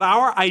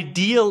Our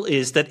ideal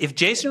is that if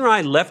Jason and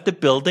I left the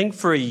building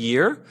for a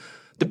year,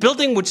 the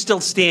building would still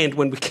stand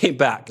when we came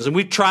back. And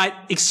we tried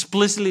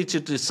explicitly to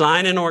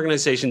design an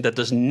organization that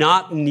does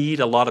not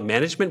need a lot of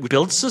management. We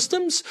build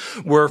systems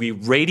where we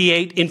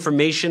radiate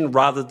information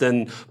rather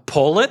than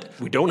pull it.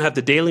 We don't have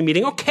the daily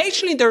meeting.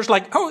 Occasionally there's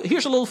like, oh,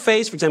 here's a little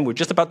phase. For example, we're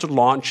just about to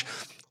launch.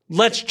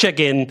 Let's check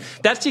in.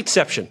 That's the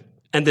exception.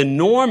 And the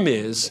norm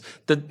is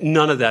that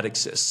none of that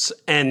exists.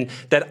 And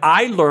that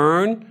I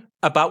learn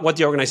about what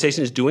the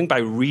organization is doing by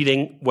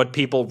reading what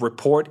people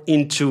report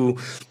into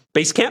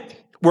Basecamp,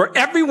 where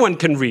everyone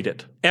can read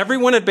it.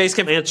 Everyone at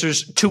Basecamp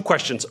answers 2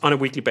 questions on a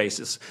weekly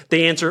basis.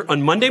 They answer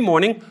on Monday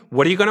morning,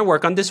 what are you going to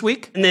work on this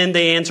week? And then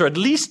they answer at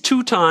least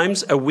 2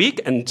 times a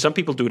week, and some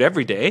people do it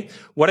every day,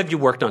 what have you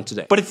worked on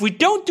today? But if we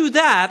don't do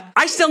that,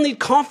 I still need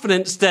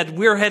confidence that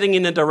we're heading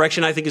in a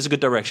direction I think is a good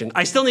direction.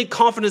 I still need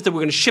confidence that we're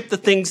going to ship the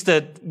things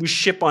that we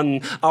ship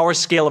on our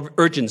scale of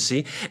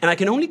urgency. And I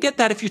can only get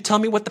that if you tell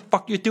me what the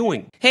fuck you're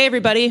doing. Hey,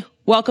 everybody.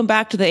 Welcome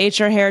back to the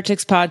HR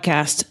Heretics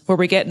podcast, where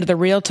we get into the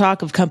real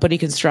talk of company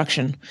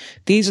construction.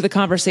 These are the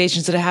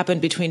conversations that happen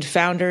between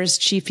founders,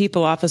 chief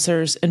people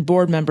officers, and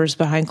board members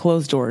behind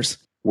closed doors.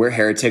 We're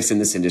heretics in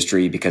this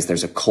industry because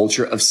there's a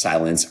culture of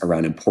silence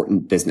around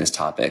important business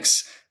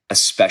topics,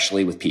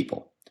 especially with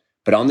people.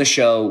 But on the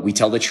show, we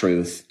tell the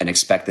truth and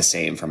expect the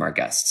same from our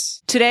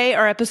guests. Today,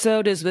 our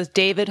episode is with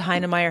David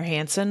Heinemeier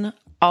Hansen,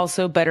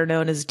 also better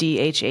known as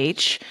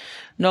DHH.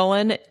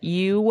 Nolan,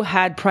 you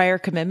had prior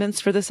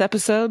commitments for this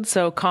episode.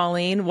 So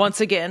Colleen,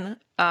 once again,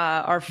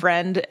 our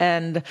friend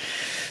and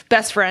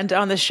best friend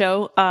on the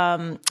show,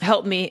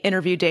 helped me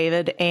interview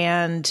David.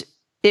 And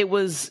it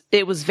was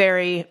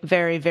very,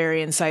 very,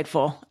 very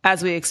insightful,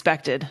 as we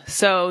expected.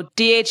 So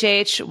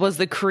DHH was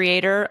the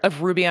creator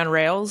of Ruby on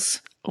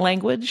Rails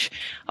language,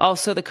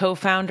 also the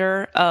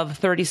co-founder of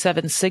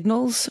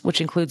 37signals,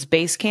 which includes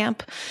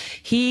Basecamp.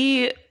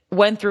 He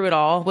went through it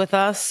all with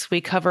us.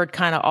 We covered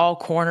kind of all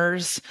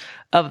corners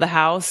of the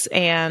house,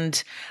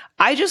 and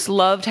I just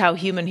loved how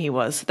human he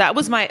was. That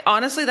was my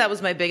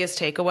biggest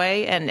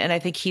takeaway. And I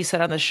think he said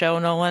on the show,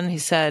 Nolan, he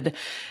said,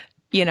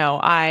 you know,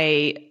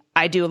 I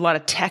do a lot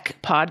of tech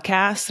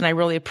podcasts, and I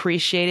really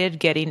appreciated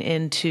getting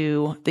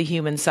into the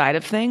human side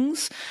of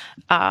things,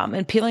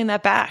 and peeling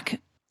that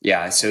back.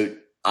 Yeah. So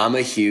I'm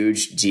a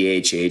huge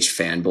DHH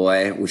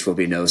fanboy, which will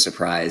be no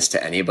surprise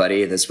to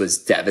anybody. This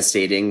was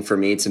devastating for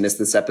me to miss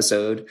this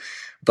episode,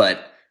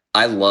 but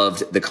I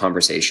loved the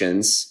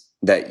conversations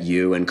that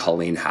you and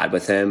Colleen had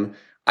with him.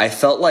 I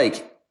felt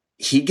like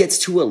he gets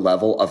to a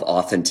level of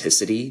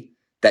authenticity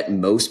that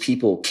most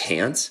people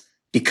can't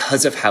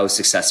because of how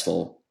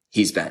successful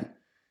he's been.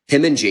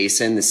 Him and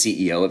Jason, the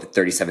CEO of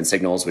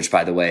 37signals, which,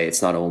 by the way,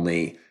 it's not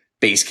only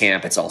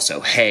Basecamp, it's also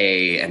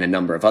Hey and a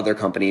number of other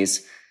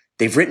companies.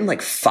 They've written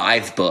like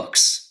 5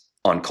 books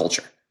on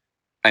culture.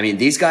 I mean,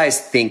 these guys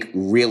think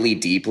really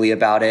deeply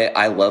about it.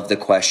 I love the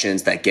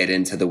questions that get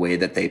into the way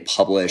that they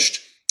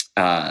published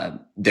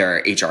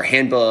their HR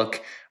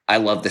handbook. I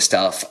love the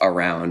stuff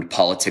around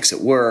politics at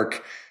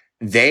work.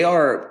 They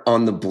are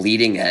on the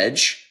bleeding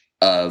edge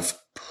of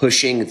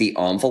pushing the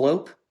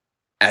envelope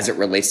as it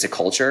relates to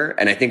culture.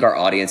 And I think our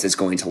audience is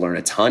going to learn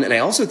a ton. And I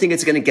also think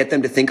it's going to get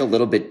them to think a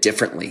little bit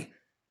differently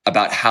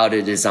about how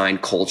to design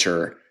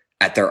culture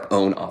at their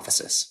own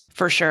offices.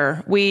 For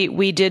sure.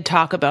 We did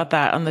talk about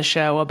that on the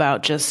show,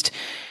 about just,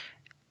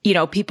 you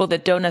know, people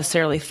that don't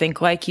necessarily think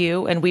like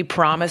you. And we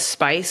promised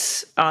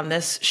spice on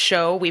this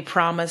show. We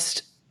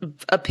promised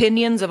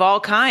opinions of all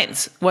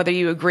kinds, whether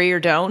you agree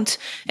or don't.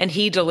 And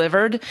he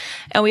delivered.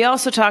 And we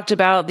also talked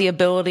about the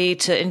ability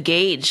to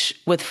engage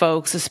with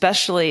folks,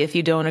 especially if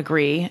you don't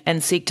agree,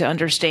 and seek to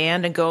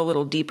understand and go a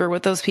little deeper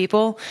with those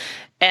people.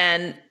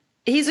 And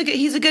he's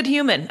a good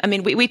human. I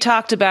mean, we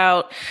talked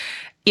about,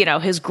 you know,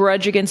 his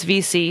grudge against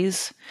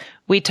VCs.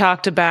 We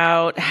talked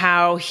about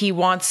how he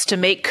wants to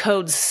make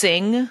code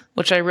sing,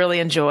 which I really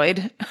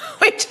enjoyed.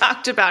 We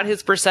talked about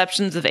his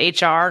perceptions of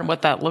HR and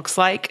what that looks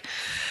like.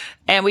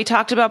 And we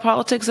talked about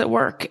politics at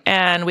work,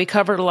 and we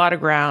covered a lot of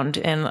ground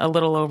in a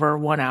little over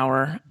 1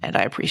 hour, and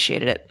I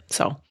appreciated it.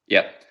 So,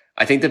 yep.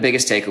 I think the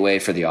biggest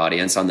takeaway for the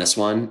audience on this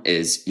one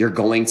is you're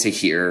going to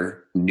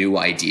hear new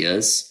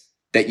ideas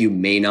that you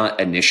may not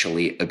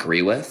initially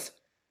agree with,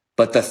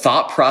 but the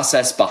thought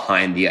process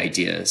behind the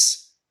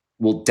ideas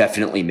will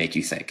definitely make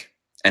you think.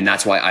 And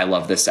that's why I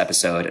love this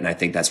episode. And I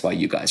think that's why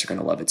you guys are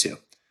going to love it too.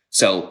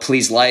 So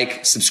please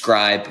like,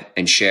 subscribe,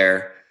 and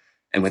share.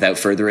 And without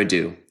further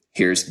ado,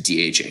 here's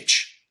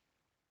DHH.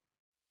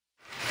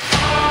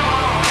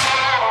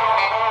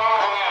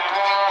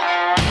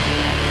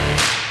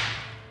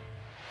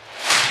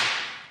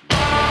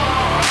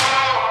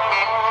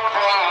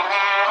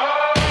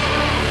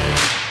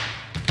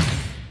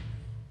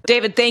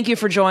 David, thank you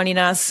for joining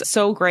us.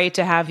 So great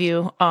to have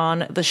you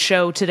on the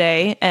show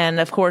today. And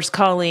of course,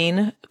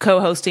 Colleen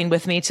co-hosting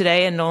with me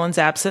today in Nolan's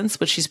absence,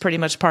 but she's pretty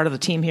much part of the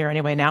team here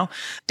anyway now.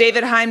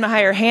 David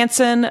Heinemeier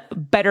Hansen,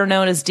 better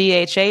known as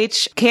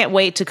DHH. Can't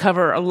wait to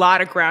cover a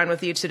lot of ground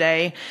with you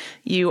today.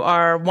 You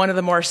are one of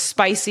the more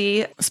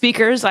spicy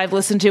speakers I've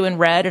listened to and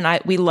read,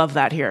 and we love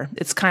that here.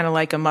 It's kind of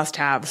like a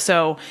must-have.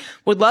 So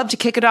would love to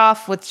kick it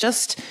off with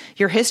just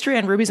your history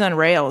on Ruby's on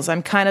Rails.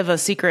 I'm kind of a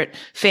secret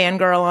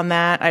fangirl on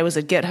that. I was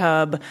at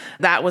GitHub.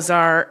 That was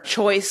our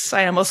choice.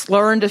 I almost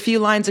learned a few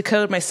lines of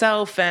code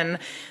myself, and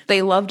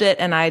they loved it.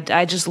 And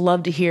I just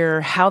love to hear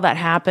how that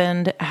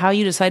happened, how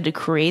you decided to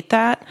create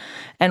that,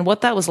 and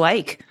what that was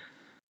like.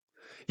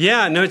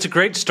 Yeah, no, it's a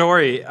great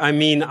story. I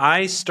mean,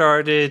 I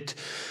started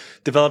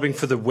developing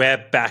for the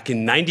web back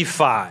in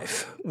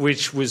 95,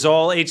 which was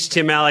all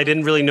HTML. I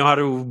didn't really know how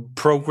to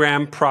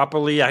program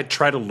properly. I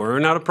tried to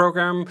learn how to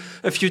program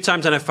a few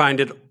times, and I find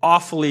it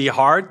awfully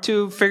hard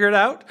to figure it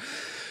out.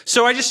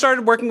 So I just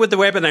started working with the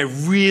web, and I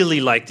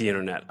really liked the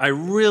internet. I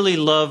really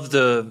loved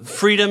the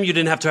freedom. You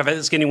didn't have to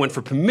ask anyone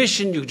for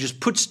permission. You could just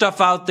put stuff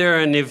out there,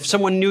 and if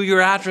someone knew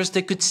your address,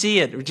 they could see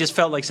it. It just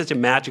felt like such a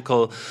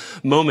magical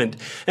moment.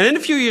 And then a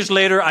few years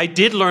later, I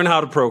did learn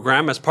how to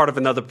program as part of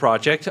another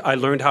project. I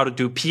learned how to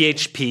do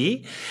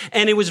PHP,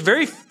 and it was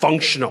very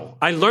functional.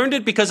 I learned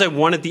it because I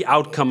wanted the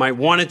outcome. I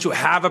wanted to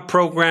have a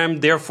program,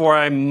 therefore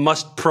I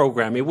must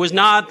program. It was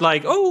not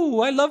like,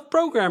 oh, I love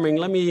programming.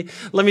 Let me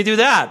do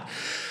that.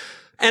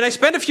 And I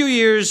spent a few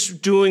years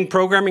doing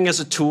programming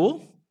as a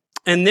tool.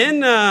 And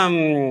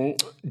then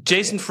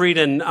Jason Fried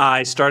and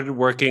I started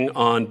working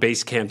on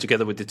Basecamp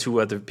together with the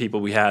two other people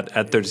we had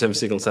at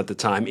 37signals at the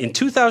time in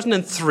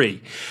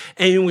 2003.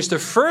 And it was the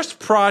first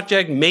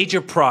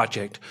major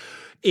project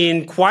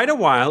in quite a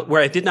while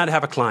where I did not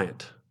have a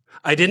client.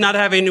 I did not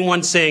have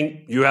anyone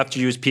saying, you have to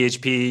use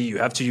PHP, you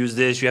have to use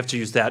this, you have to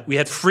use that. We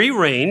had free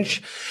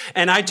range,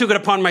 and I took it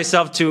upon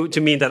myself to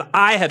mean that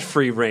I had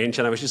free range,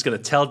 and I was just going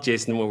to tell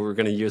Jason what we were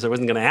going to use. I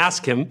wasn't going to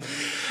ask him.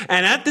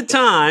 And at the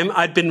time,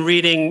 I'd been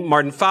reading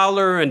Martin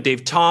Fowler and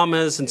Dave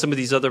Thomas and some of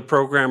these other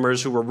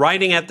programmers who were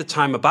writing at the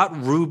time about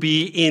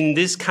Ruby in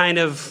this kind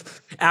of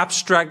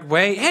abstract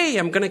way. Hey,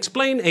 I'm going to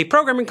explain a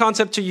programming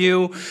concept to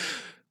you.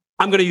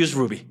 I'm going to use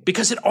Ruby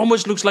because it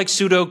almost looks like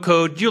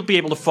pseudocode. You'll be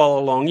able to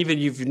follow along even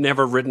if you've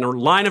never written a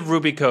line of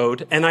Ruby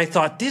code. And I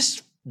thought,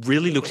 this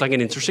really looks like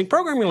an interesting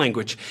programming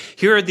language.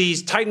 Here are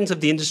these titans of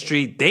the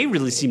industry. They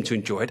really seem to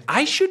enjoy it.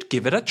 I should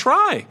give it a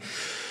try.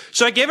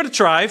 So I gave it a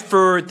try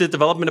for the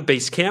development of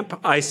Basecamp.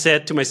 I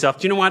said to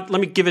myself, you know what? Let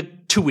me give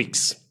it 2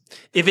 weeks.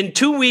 If in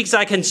 2 weeks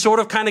I can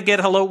sort of kind of get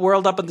Hello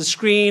World up on the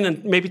screen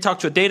and maybe talk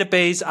to a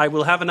database, I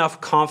will have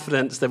enough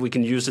confidence that we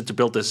can use it to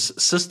build this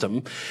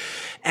system.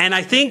 And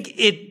I think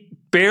it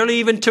barely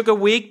even took a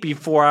week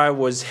before I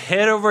was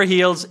head over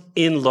heels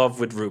in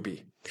love with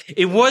Ruby.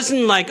 It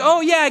wasn't like,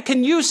 oh yeah, I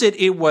can use it.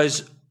 It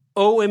was,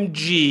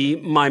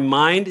 OMG, my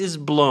mind is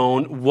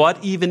blown.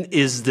 What even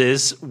is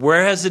this?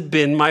 Where has it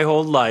been my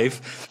whole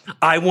life?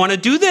 I want to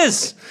do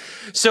this.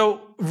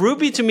 So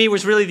Ruby to me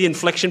was really the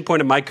inflection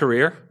point of my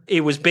career.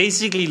 It was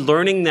basically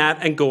learning that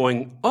and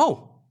going,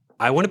 oh,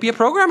 I want to be a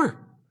programmer.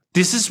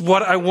 This is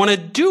what I want to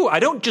do. I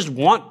don't just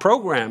want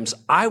programs.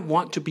 I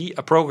want to be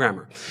a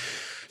programmer.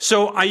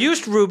 So I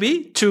used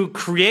Ruby to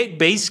create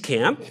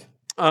Basecamp,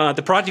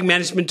 the project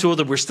management tool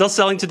that we're still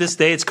selling to this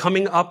day. It's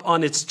coming up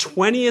on its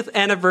 20th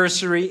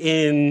anniversary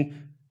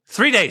in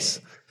 3 days.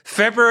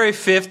 February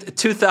 5th,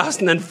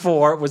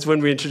 2004 was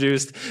when we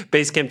introduced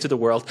Basecamp to the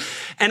world.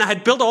 And I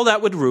had built all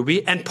that with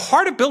Ruby. And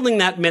part of building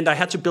that meant I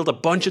had to build a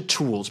bunch of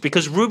tools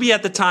because Ruby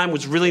at the time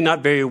was really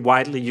not very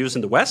widely used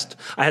in the West.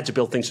 I had to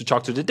build things to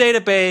talk to the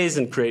database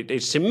and create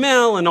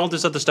HTML and all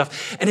this other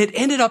stuff. And it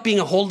ended up being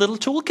a whole little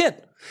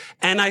toolkit.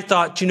 And I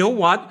thought, you know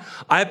what?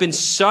 I've been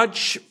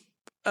such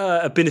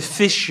a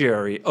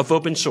beneficiary of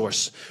open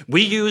source.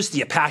 We use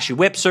the Apache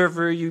web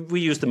server.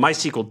 We use the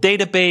MySQL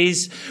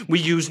database. We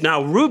use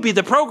now Ruby,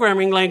 the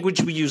programming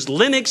language. We use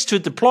Linux to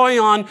deploy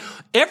on.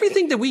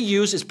 Everything that we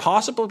use is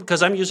possible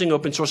because I'm using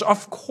open source.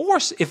 Of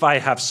course, if I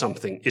have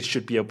something, it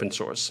should be open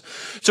source.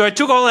 So I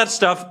took all that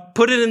stuff,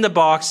 put it in the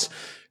box,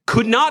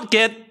 could not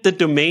get the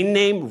domain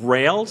name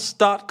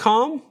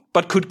Rails.com,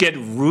 but could get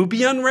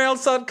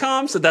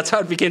RubyOnRails.com. So that's how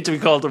it became to be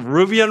called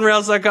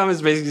RubyOnRails.com. It's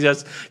basically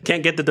just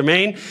can't get the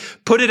domain.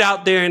 Put it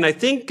out there, and I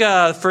think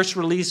first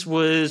release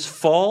was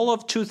fall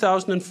of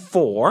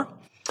 2004.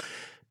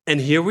 And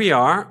here we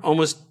are,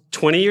 almost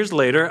 20 years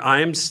later.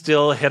 I am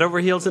still head over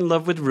heels in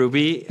love with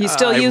Ruby. You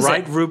still use it? I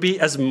write Ruby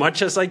as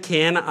much as I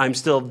can. I'm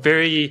still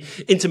very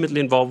intimately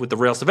involved with the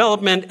Rails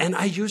development, and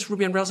I use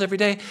Ruby on Rails every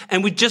day.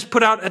 And we just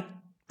put out a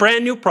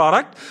brand new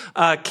product,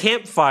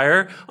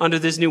 Campfire, under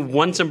this new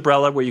Once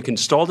umbrella where you can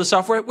install the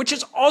software, which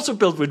is also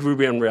built with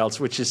Ruby on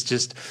Rails, which is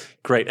just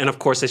great. And of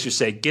course, as you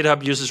say,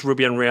 GitHub uses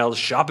Ruby on Rails,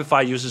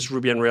 Shopify uses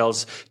Ruby on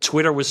Rails,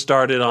 Twitter was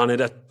started on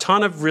it. A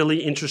ton of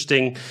really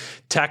interesting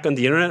tech on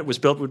the internet was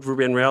built with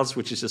Ruby on Rails,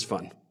 which is just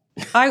fun.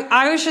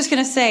 I was just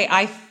going to say,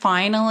 I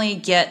finally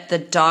get the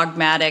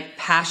dogmatic,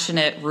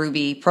 passionate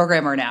Ruby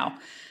programmer now.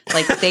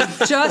 Like they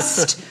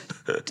just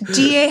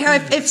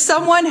If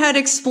someone had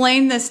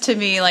explained this to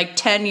me like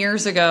 10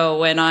 years ago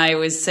when I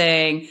was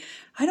saying,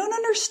 I don't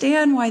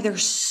understand why they're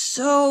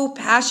so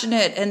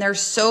passionate and they're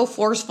so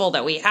forceful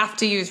that we have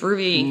to use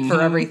Ruby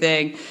for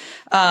everything.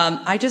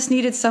 I just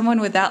needed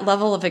someone with that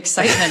level of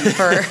excitement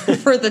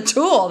for the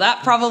tool.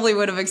 That probably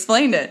would have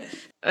explained it.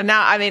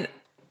 Now, I mean,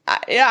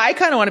 I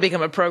kind of want to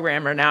become a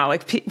programmer now.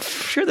 Like,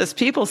 sure, this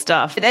people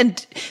stuff.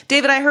 And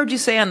David, I heard you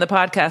say on the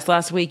podcast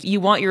last week, you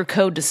want your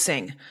code to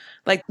sing.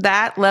 Like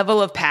that level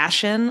of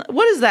passion.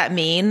 What does that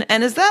mean?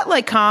 And is that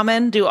like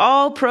common? Do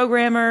all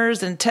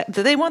programmers and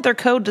do they want their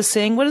code to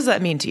sing? What does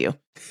that mean to you?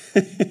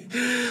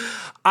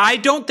 I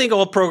don't think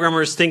all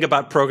programmers think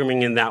about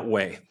programming in that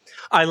way.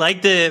 I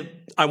want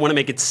to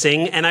make it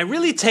sing. And I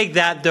really take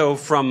that though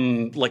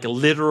from like a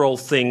literal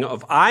thing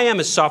of I am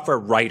a software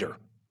writer.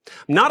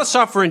 I'm not a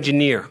software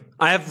engineer.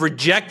 I have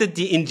rejected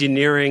the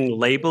engineering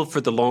label for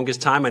the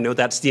longest time. I know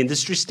that's the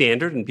industry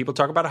standard, and people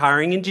talk about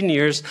hiring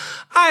engineers.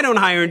 I don't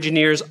hire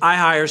engineers. I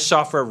hire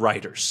software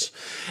writers.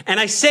 And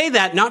I say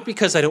that not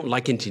because I don't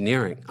like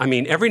engineering. I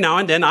mean, every now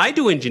and then I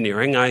do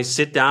engineering. I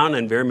sit down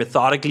and very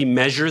methodically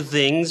measure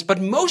things, but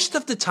most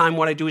of the time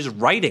what I do is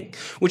writing,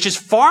 which is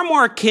far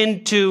more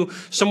akin to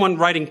someone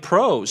writing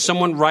prose,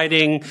 someone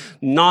writing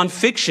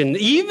nonfiction,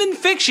 even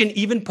fiction,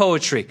 even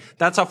poetry.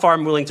 That's how far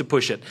I'm willing to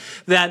push it.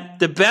 That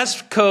the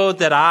best code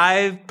that I've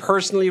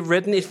personally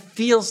written, it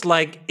feels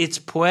like it's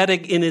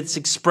poetic in its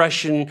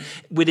expression,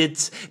 with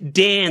its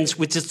dance,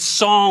 with its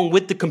song,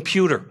 with the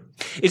computer.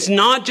 It's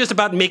not just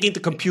about making the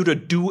computer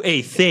do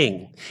a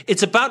thing.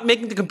 It's about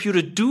making the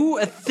computer do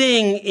a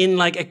thing in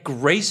like a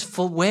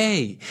graceful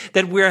way.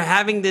 That we're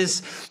having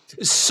this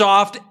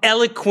soft,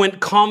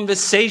 eloquent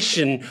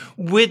conversation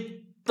with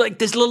like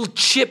this little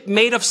chip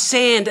made of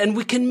sand, and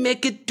we can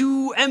make it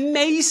do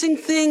amazing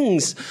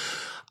things.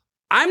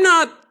 I'm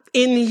not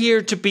in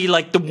here to be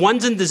like the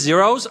ones and the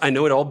zeros. I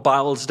know it all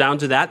boils down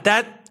to that.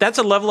 That's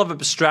a level of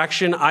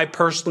abstraction I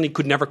personally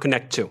could never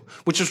connect to,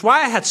 which is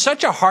why I had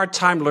such a hard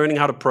time learning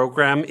how to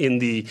program in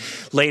the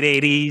late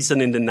 80s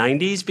and in the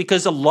 90s,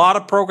 because a lot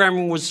of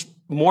programming was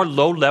more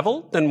low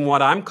level than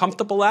what I'm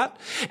comfortable at.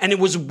 And it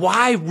was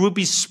why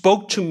Ruby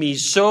spoke to me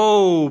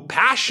so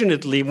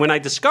passionately when I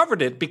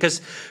discovered it, because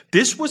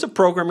this was a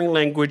programming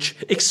language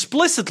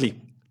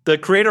explicitly. The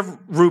creator of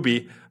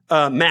Ruby,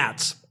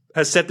 Mats,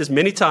 has said this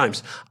many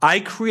times. I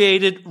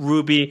created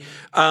Ruby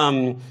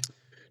to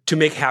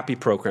make happy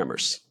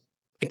programmers.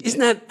 Like, isn't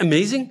that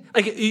amazing?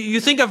 Like, you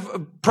think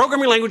of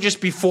programming languages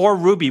before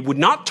Ruby would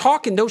not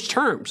talk in those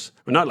terms.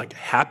 We're not like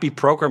happy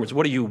programmers.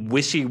 What are you,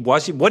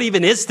 wishy-washy? What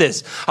even is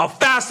this? How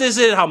fast is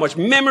it? How much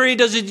memory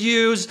does it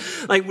use?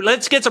 Like,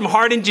 let's get some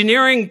hard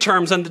engineering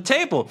terms on the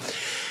table.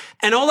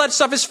 And all that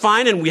stuff is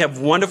fine, and we have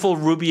wonderful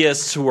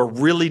Rubyists who are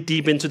really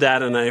deep into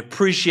that, and I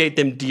appreciate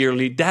them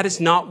dearly. That is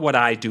not what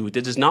I do.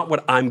 That is not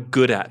what I'm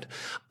good at.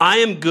 I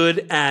am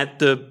good at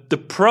the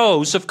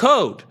prose of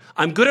code.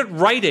 I'm good at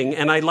writing,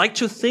 and I like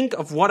to think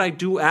of what I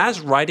do as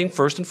writing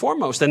first and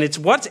foremost. And it's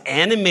what's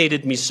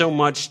animated me so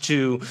much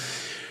to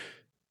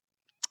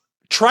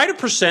try to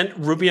present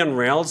Ruby on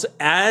Rails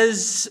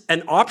as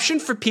an option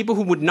for people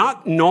who would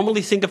not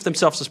normally think of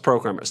themselves as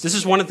programmers. This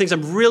is one of the things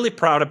I'm really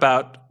proud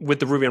about with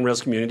the Ruby on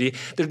Rails community.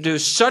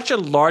 There's such a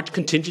large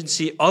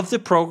contingency of the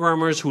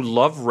programmers who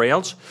love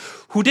Rails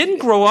who didn't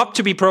grow up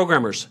to be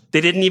programmers.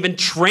 They didn't even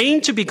train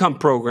to become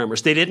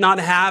programmers. They did not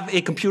have a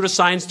computer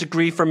science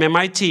degree from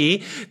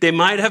MIT. They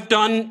might have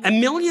done a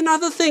million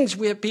other things.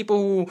 We have people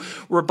who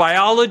were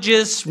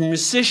biologists,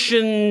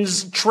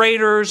 musicians,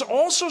 traders,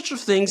 all sorts of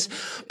things.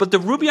 But the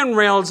Ruby on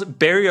Rails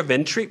barrier of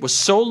entry was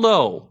so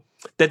low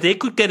that they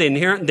could get in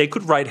here and they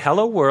could write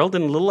hello world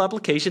in a little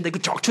application. They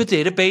could talk to a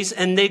database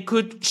and they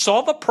could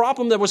solve a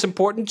problem that was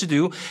important to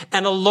do.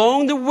 And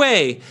along the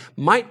way,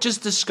 might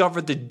just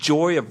discover the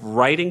joy of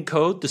writing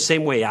code the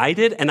same way I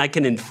did. And I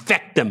can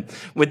infect them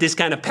with this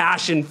kind of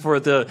passion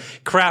for the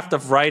craft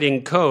of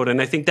writing code.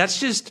 And I think that's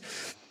just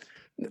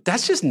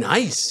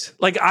nice.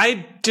 Like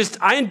I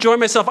enjoy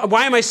myself.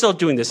 Why am I still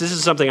doing this? This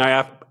is something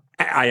I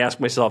ask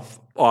myself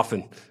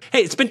often.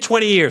 Hey, it's been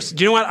 20 years.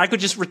 Do you know what? I could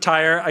just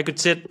retire. I could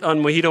sit on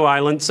Mojito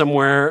Island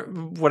somewhere,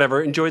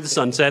 whatever, enjoy the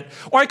sunset.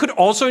 Or I could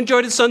also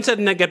enjoy the sunset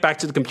and then get back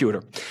to the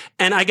computer.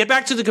 And I get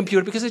back to the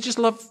computer because I just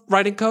love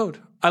writing code.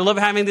 I love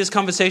having this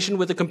conversation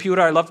with the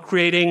computer. I love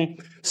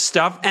creating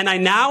stuff. And I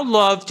now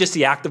love just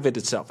the act of it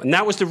itself. And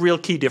that was the real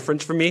key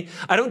difference for me.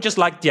 I don't just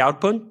like the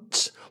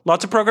outputs.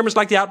 Lots of programmers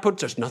like the output.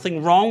 There's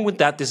nothing wrong with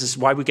that. This is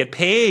why we get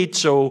paid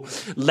so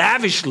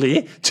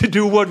lavishly to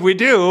do what we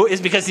do,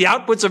 is because the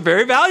outputs are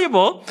very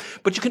valuable.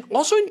 But you can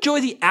also enjoy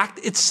the act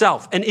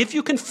itself. And if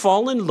you can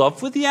fall in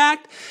love with the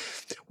act,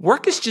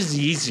 work is just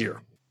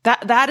easier.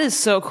 That is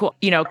so cool.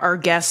 You know, our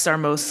guests are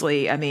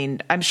mostly, I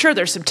mean, I'm sure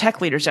there's some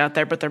tech leaders out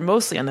there, but they're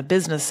mostly on the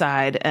business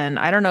side. And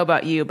I don't know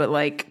about you, but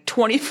like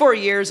 24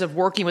 years of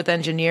working with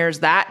engineers,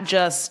 that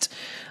just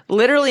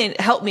literally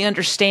helped me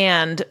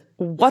understand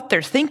what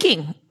they're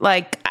thinking,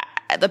 like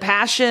the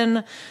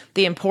passion,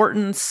 the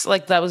importance.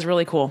 Like, that was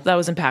really cool. That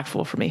was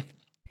impactful for me.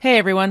 Hey,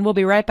 everyone. We'll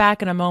be right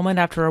back in a moment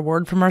after a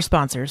word from our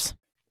sponsors.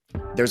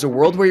 There's a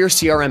world where your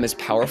CRM is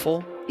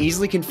powerful,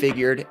 easily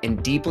configured,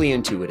 and deeply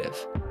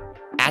intuitive.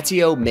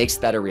 Attio makes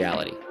that a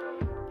reality.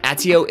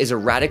 Attio is a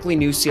radically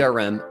new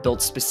CRM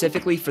built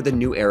specifically for the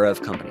new era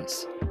of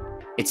companies.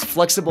 It's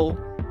flexible,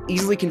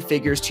 easily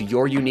configures to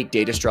your unique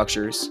data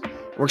structures,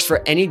 works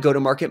for any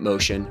go-to-market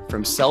motion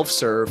from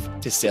self-serve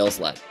to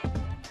sales-led.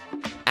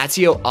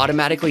 Attio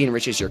automatically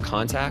enriches your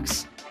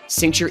contacts,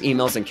 syncs your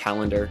emails and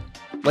calendar,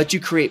 lets you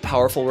create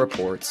powerful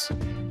reports,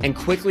 and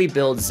quickly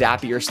build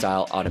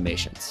Zapier-style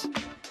automations.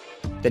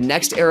 The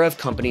next era of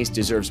companies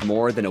deserves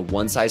more than a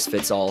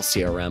one-size-fits-all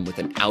CRM with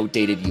an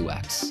outdated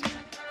UX.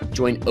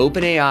 Join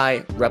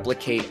OpenAI,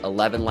 Replicate,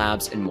 11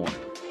 Labs, and more.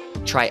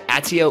 Try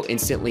Attio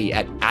instantly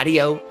at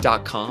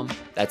attio.com.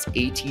 That's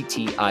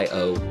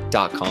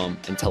ATTIO.com,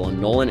 and tell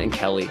them Nolan and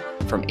Kelly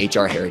from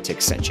HR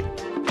Heretics sent you.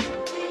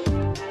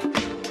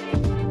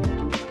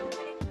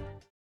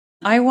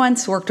 I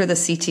once worked with a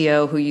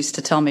CTO who used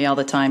to tell me all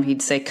the time,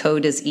 he'd say,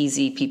 code is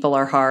easy, people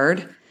are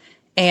hard.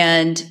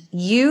 And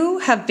you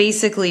have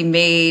basically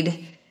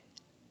made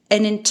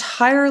an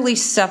entirely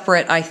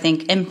separate, I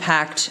think,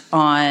 impact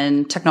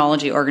on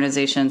technology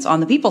organizations on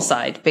the people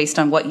side based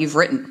on what you've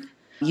written,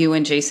 you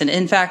and Jason.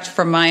 In fact,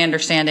 from my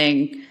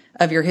understanding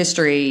of your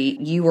history,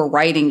 you were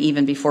writing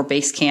even before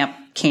Basecamp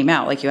came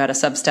out. Like you had a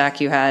Substack,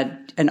 you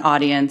had an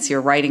audience,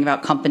 you're writing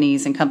about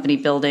companies and company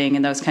building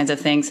and those kinds of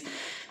things.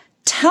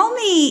 Tell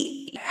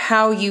me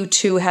how you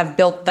two have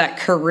built that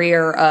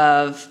career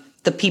of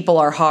the people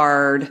are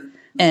hard,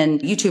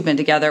 and you two have been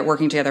together,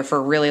 working together for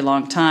a really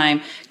long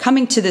time,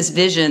 coming to this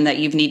vision that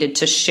you've needed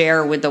to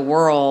share with the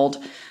world.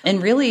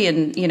 And really,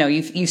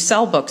 you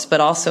sell books, but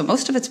also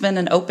most of it's been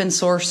an open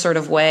source sort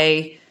of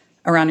way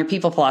around your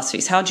people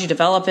philosophies. How do you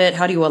develop it?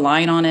 How do you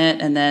align on it?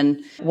 And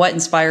then what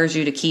inspires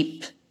you to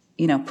keep,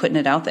 putting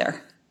it out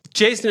there?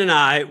 Jason and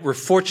I were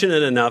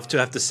fortunate enough to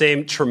have the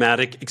same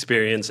traumatic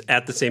experience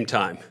at the same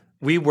time.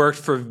 We worked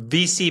for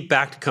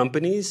VC-backed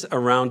companies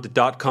around the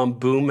dot-com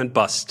boom and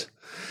bust.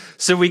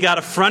 So we got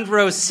a front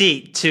row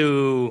seat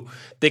to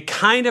the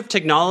kind of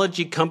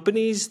technology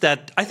companies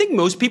that I think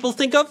most people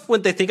think of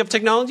when they think of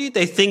technology.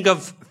 They think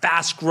of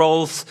fast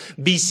growth,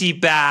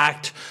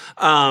 VC-backed,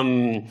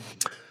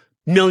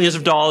 millions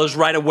of dollars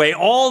right away,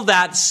 all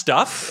that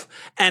stuff.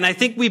 And I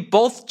think we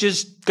both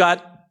just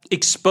got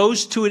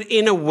exposed to it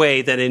in a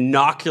way that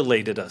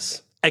inoculated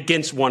us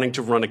against wanting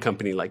to run a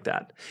company like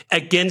that,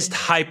 against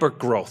hyper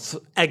growth,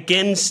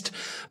 against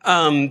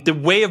the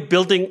way of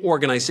building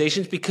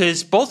organizations,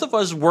 because both of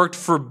us worked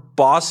for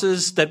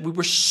bosses that we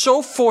were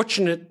so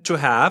fortunate to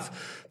have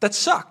that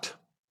sucked,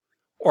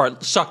 or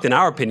sucked in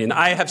our opinion.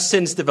 I have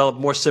since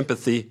developed more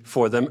sympathy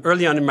for them.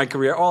 Early on in my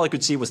career, all I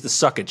could see was the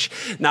suckage.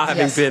 Now,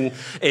 having been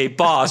a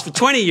boss for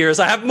 20 years,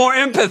 I have more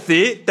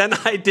empathy than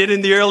I did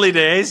in the early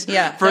days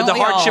for the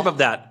hardship of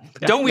that.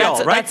 Yeah. Don't we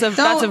all, right?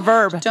 That's a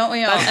verb. Don't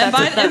we all?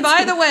 And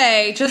by the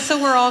way, just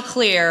so we're all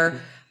clear,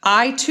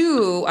 I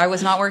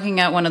was not working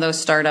at one of those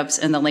startups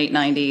in the late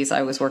 90s.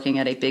 I was working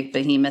at a big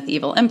behemoth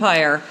evil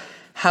empire.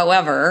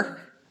 However,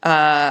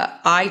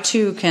 I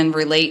too can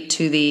relate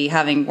to the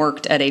having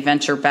worked at a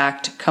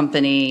venture-backed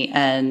company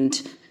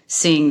and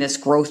seeing this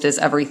growth is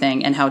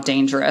everything and how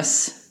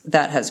dangerous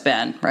that has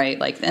been, right?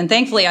 And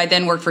thankfully, I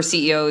then worked for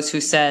CEOs who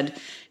said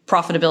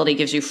profitability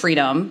gives you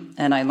freedom,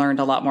 and I learned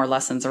a lot more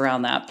lessons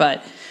around that.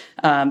 But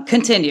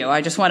continue.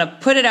 I just want to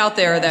put it out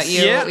there that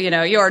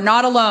you are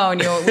not alone.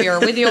 We are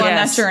with you on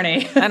that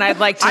journey. And I'd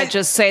like to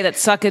just say that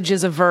suckage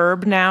is a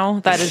verb now.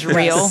 That is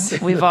real.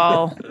 We've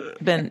all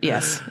been,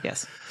 yes.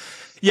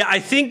 Yeah, I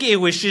think it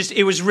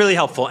was really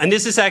helpful. And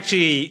this is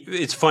actually,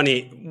 it's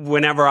funny,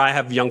 whenever I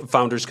have young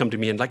founders come to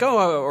me and like,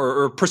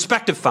 or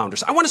prospective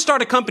founders, I want to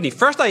start a company.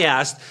 First I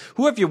asked,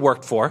 who have you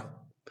worked for?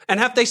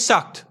 And have they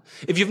sucked?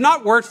 If you've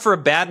not worked for a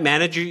bad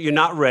manager, you're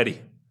not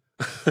ready.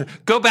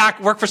 Go back,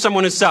 work for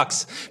someone who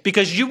sucks,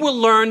 because you will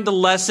learn the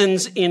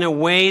lessons in a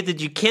way that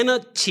you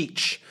cannot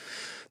teach.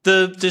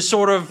 The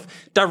sort of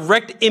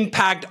direct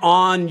impact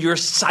on your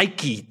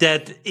psyche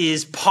that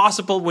is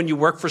possible when you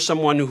work for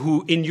someone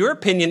who, in your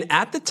opinion,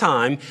 at the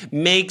time,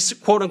 makes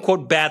quote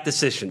unquote bad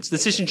decisions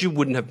you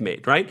wouldn't have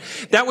made, right?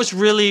 That was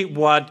really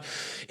what,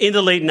 in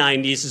the late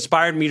 90s,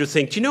 inspired me to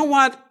think, you know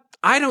what?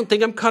 I don't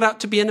think I'm cut out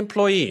to be an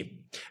employee.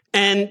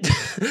 And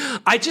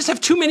I just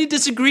have too many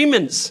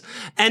disagreements.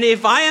 And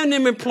if I am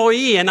an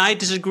employee and I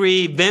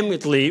disagree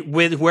vehemently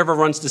with whoever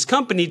runs this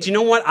company, do you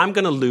know what? I'm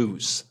going to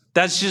lose.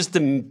 That's just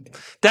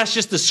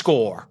the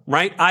score,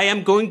 right? I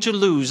am going to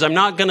lose. I'm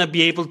not going to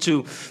be able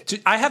to,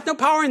 I have no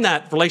power in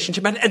that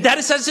relationship. And that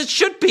is as it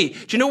should be.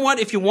 Do you know what?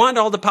 If you want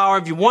all the power,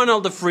 if you want all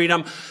the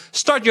freedom,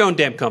 start your own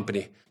damn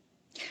company.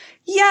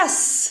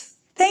 Yes.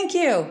 Thank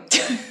you.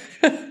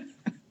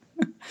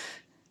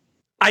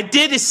 I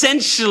did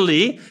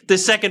essentially, the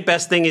second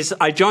best thing is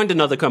I joined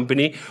another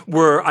company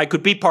where I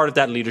could be part of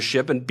that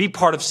leadership and be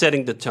part of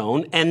setting the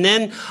tone. And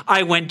then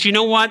I went, do you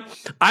know what?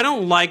 I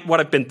don't like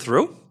what I've been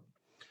through.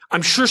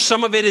 I'm sure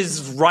some of it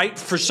is right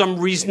for some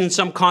reason, in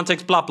some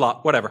context, blah, blah,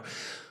 whatever.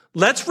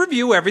 Let's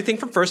review everything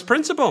from first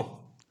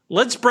principle.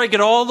 Let's break it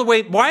all the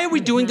way. Why are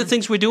we doing the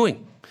things we're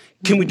doing?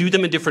 Can we do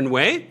them a different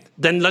way?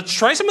 Then let's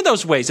try some of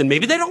those ways. And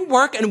maybe they don't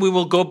work, and we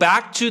will go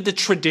back to the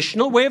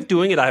traditional way of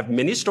doing it. I have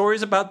many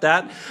stories about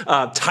that.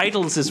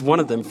 Titles is one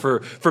of them.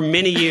 For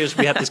many years,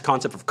 we had this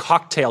concept of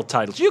cocktail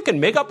titles. You can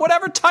make up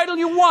whatever title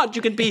you want.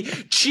 You can be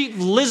Chief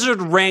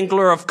Lizard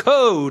Wrangler of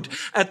Code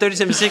at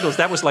 37 Signals.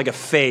 That was like a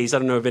phase. I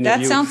don't know if any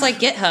of you... That sounds like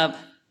GitHub.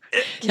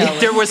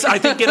 There was, I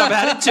think GitHub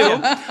had it too.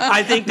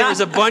 I think there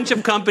was a bunch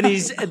of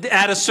companies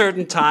at a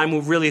certain time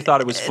who really thought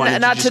it was funny.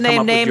 Not to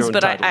name names, but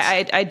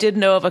titles. I did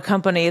know of a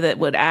company that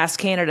would ask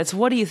candidates,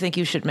 "What do you think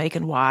you should make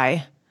and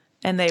why?"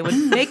 And they would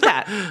make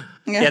that.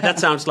 Yeah, that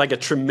sounds like a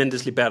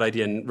tremendously bad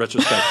idea in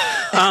retrospect.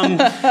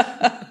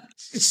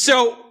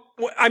 So,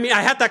 I mean,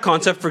 I had that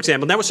concept, for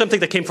example, and that was something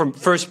that came from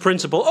first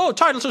principle. Oh,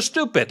 titles are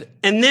stupid.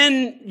 And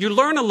then you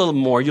learn a little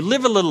more, you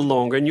live a little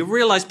longer, and you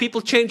realize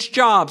people change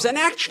jobs. And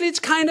actually, it's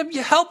kind of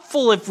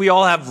helpful if we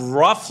all have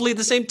roughly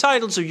the same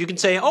title. So you can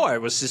say, oh, I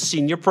was a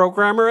senior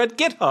programmer at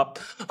GitHub.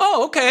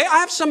 Oh, okay, I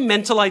have some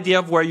mental idea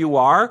of where you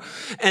are,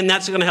 and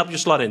that's going to help you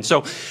slot in.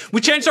 So we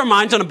changed our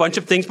minds on a bunch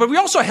of things, but we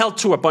also held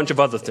to a bunch of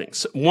other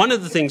things. One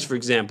of the things, for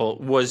example,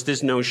 was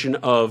this notion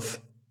of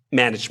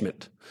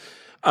management.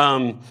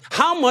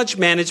 How much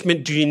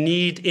management do you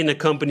need in a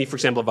company, for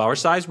example, of our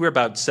size? We're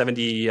about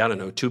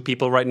 2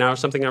 people right now, or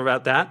something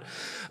about that.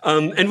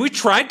 And we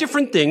tried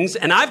different things,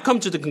 and I've come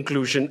to the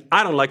conclusion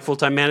I don't like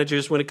full-time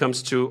managers when it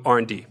comes to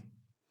R&D.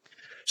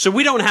 So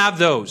we don't have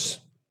those.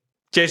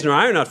 Jason and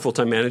I are not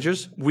full-time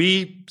managers.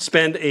 We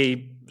spend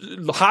a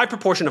high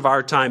proportion of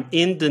our time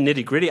in the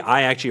nitty-gritty.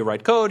 I actually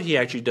write code. He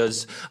actually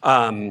does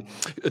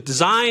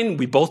design.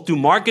 We both do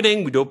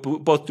marketing. We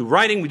both do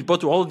writing. We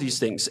both do all of these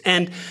things.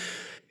 And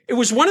it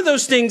was one of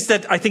those things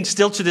that I think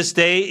still to this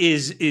day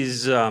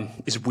is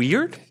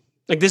weird.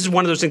 Like, this is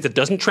one of those things that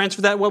doesn't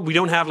transfer that well. We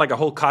don't have like a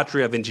whole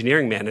cadre of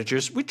engineering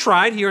managers. We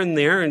tried here and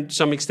there in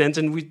some extent,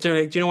 and we,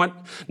 you know what,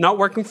 not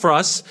working for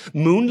us.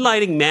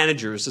 Moonlighting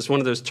managers is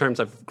one of those terms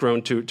I've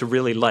grown to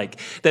really like.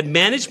 That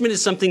management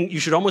is something you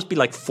should almost be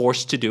like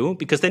forced to do,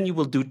 because then you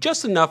will do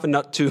just enough and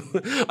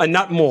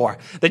not more.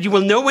 That you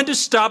will know when to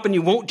stop, and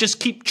you won't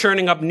just keep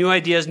churning up new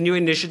ideas, new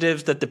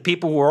initiatives that the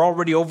people who are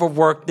already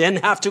overworked then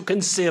have to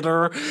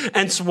consider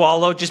and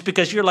swallow just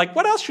because you're like,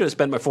 what else should I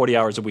spend my 40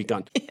 hours a week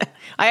on? Yeah.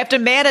 I have to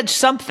manage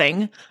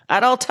something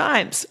at all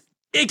times.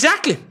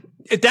 Exactly.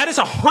 That is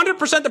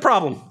 100% the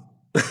problem.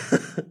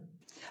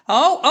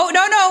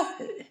 No.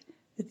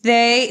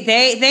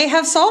 They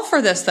have solved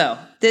for this, though.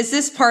 Is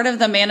this part of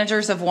the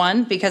managers of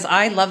one? Because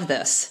I love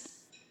this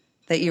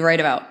that you write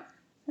about.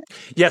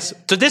 Yes.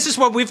 So this is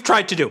what we've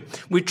tried to do.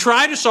 We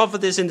try to solve for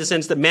this in the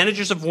sense that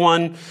managers of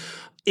one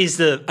is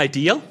the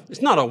ideal.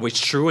 It's not always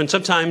true. And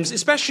sometimes,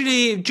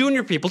 especially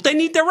junior people, they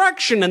need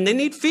direction and they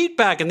need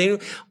feedback,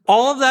 and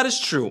all of that is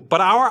true.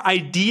 But our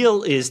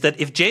ideal is that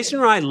if Jason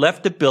and I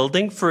left the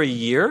building for a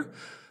year,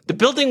 the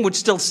building would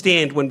still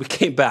stand when we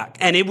came back,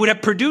 and it would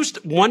have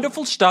produced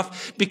wonderful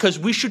stuff because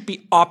we should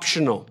be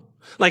optional.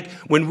 Like,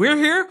 when we're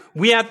here,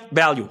 we add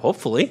value,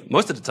 hopefully,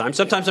 most of the time.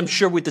 Sometimes I'm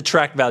sure we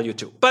detract value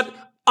too. But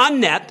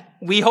on net,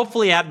 we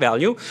hopefully add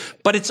value,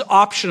 but it's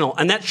optional.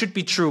 And that should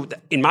be true,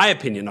 in my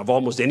opinion, of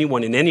almost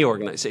anyone in any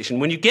organization.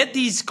 When you get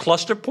these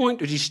cluster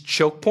points or these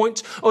choke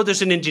points, oh,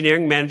 there's an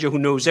engineering manager who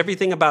knows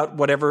everything about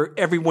whatever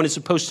everyone is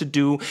supposed to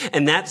do,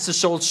 and that's the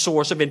sole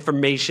source of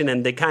information,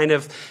 and they kind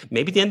of,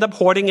 maybe they end up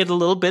hoarding it a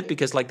little bit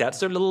because like that's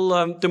their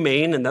little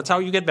domain, and that's how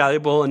you get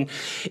valuable. And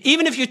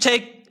even if you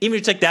take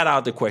that out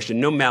of the question,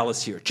 no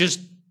malice here, just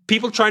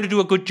people trying to do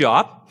a good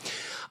job,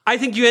 I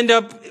think you end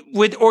up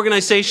with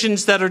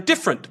organizations that are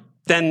different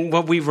than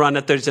what we run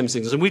at 37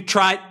 Signals. And we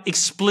tried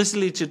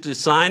explicitly to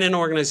design an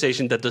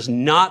organization that does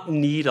not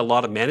need a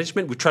lot of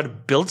management. We try to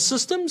build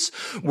systems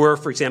where,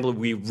 for example,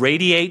 we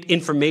radiate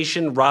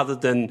information rather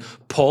than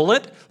pull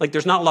it. Like,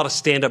 there's not a lot of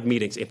stand-up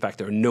meetings. In fact,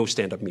 there are no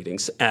stand-up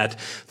meetings at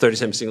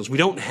 37 Signals. We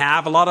don't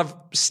have a lot of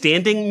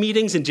standing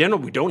meetings in general.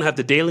 We don't have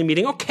the daily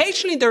meeting.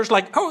 Occasionally, there's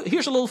like, oh,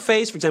 here's a little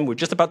phase. For example, we're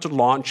just about to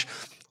launch.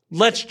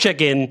 Let's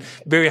check in,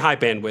 very high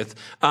bandwidth.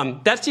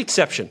 That's the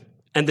exception.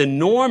 And the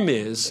norm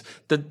is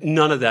that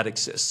none of that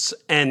exists.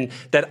 And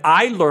that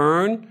I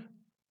learn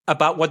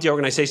about what the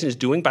organization is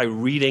doing by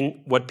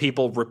reading what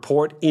people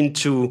report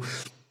into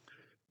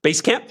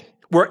Basecamp,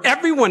 where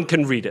everyone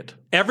can read it.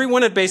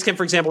 Everyone at Basecamp,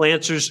 for example,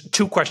 answers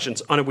 2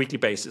 questions on a weekly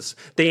basis.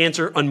 They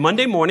answer on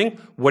Monday morning,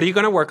 what are you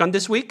going to work on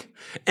this week?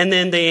 And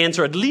then they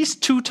answer at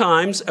least 2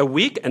 times a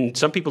week, and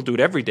some people do it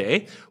every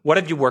day, what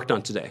have you worked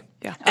on today?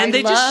 Yeah. And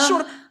they just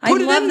sort of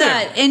put it in there. I love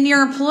that. In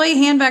your employee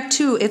handbook,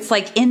 too, it's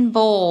like in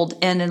bold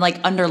and in like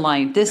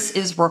underlined. This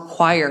is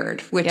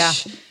required, which... Yeah.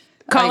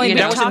 Colleen,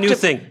 that was a new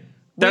thing.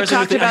 I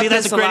think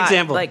that's a great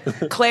example.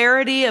 Like,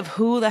 clarity of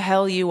who the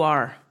hell you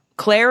are.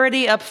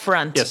 Clarity up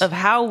front of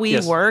how we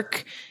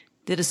work.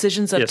 The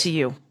decision's up to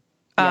you.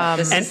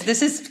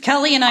 This is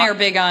Kelly and I are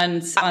big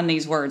on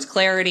these words: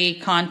 clarity,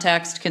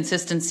 context,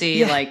 consistency.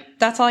 Yeah. Like,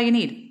 that's all you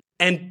need.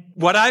 And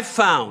what I've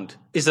found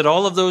is that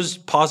all of those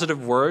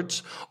positive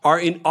words are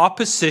in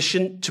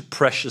opposition to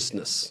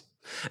preciousness.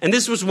 And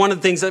this was one of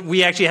the things that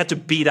we actually had to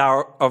beat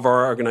out of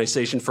our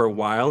organization for a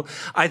while.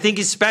 I think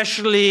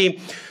especially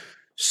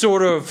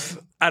sort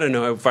of, I don't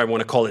know if I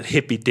want to call it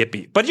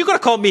hippy-dippy, but you're going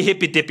to call me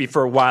hippy-dippy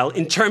for a while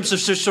in terms of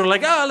sort of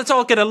like, oh, let's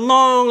all get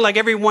along. Like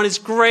everyone is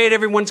great.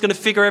 Everyone's going to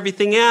figure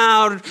everything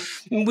out.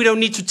 We don't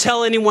need to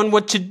tell anyone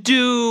what to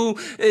do.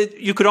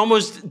 You could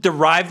almost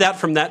derive that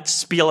from that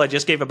spiel I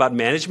just gave about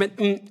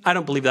management. I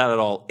don't believe that at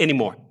all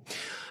anymore.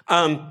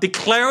 The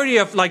clarity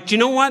of like, do you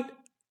know what?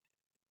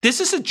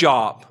 This is a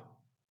job.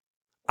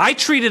 I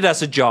treat it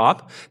as a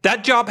job.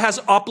 That job has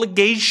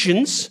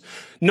obligations.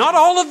 Not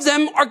all of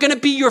them are going to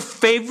be your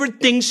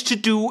favorite things to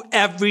do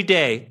every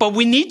day, but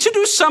we need to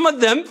do some of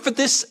them for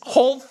this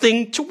whole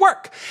thing to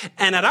work.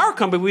 And at our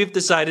company, we've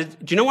decided,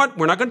 do you know what?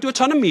 We're not going to do a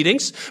ton of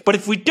meetings, but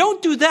if we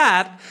don't do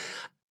that,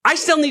 I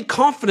still need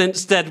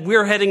confidence that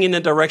we're heading in a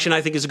direction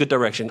I think is a good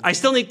direction. I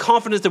still need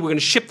confidence that we're going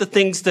to ship the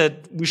things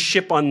that we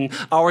ship on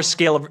our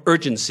scale of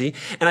urgency.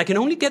 And I can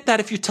only get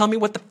that if you tell me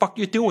what the fuck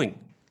you're doing.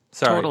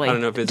 Sorry, totally. I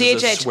don't know if it's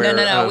DHH. a swear.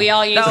 No. We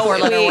all use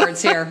four-letter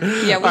words here.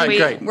 Yeah,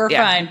 we're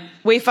fine.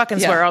 We fucking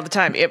swear all the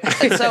time.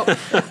 So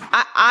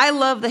I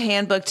love the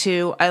handbook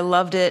too. I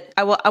loved it.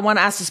 I want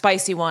to ask the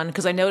spicy one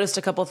because I noticed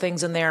a couple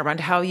things in there around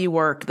how you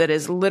work that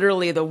is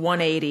literally the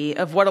 180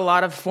 of what a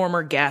lot of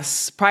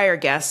prior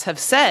guests have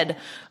said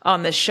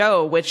on this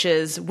show, which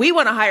is we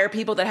want to hire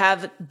people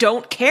that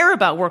don't care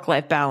about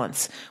work-life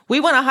balance. We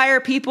want to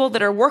hire people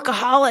that are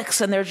workaholics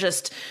and they're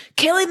just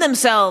killing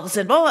themselves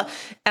and blah, blah.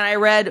 And I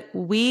read,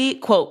 we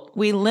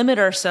limit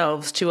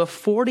ourselves to a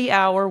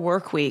 40-hour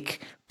work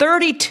week.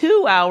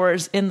 32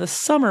 hours in the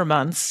summer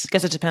months.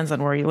 Guess it depends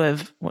on where you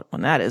live,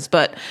 when that is.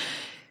 But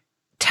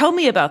tell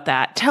me about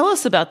that. Tell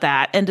us about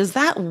that. And does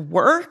that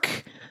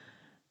work?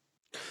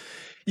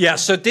 Yeah,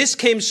 so this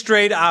came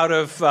straight out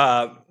of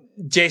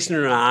Jason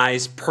and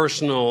I's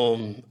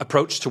personal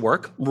approach to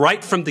work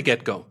right from the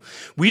get-go.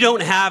 We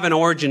don't have an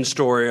origin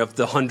story of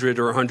the 100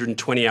 or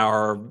 120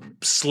 hour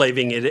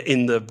slaving it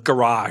in the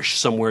garage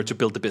somewhere to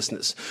build a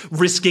business,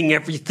 risking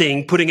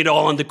everything, putting it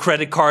all on the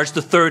credit cards,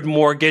 the third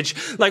mortgage,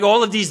 like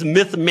all of these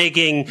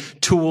myth-making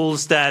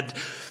tools that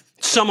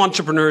some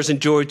entrepreneurs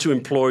enjoy to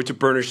employ to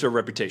burnish their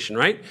reputation,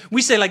 right?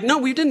 We say like, no,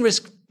 we didn't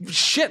risk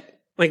shit.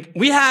 Like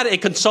we had a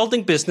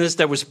consulting business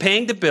that was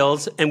paying the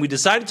bills and we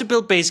decided to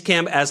build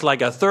Basecamp as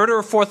like a third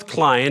or fourth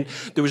client.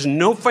 There was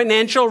no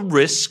financial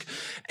risk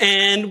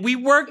and we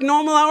worked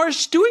normal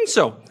hours doing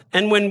so.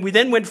 And when we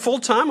then went full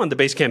time on the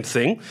Basecamp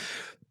thing,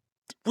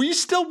 we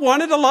still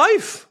wanted a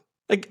life.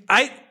 Like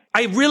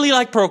I really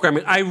like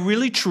programming. I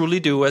really, truly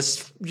do,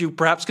 as you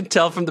perhaps can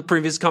tell from the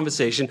previous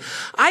conversation.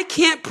 I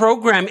can't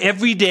program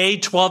every day,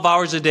 12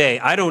 hours a day.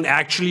 I don't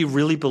actually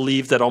really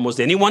believe that almost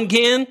anyone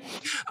can.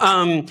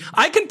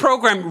 I can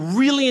program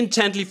really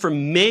intently for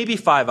maybe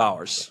 5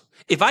 hours.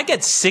 If I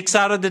get 6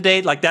 out of the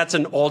day, like that's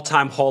an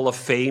all-time Hall of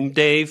Fame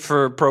day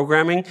for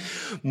programming.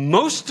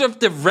 Most of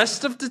the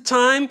rest of the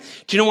time,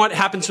 do you know what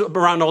happens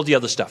around all the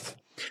other stuff?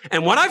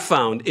 And what I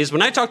found is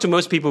when I talk to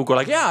most people who go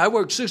like, yeah, I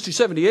work 60,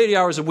 70, 80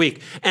 hours a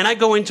week. And I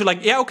go into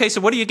like, yeah, okay, so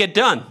what do you get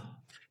done?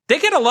 They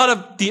get a lot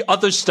of the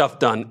other stuff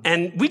done.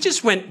 And we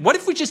just went, what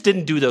if we just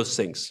didn't do those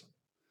things?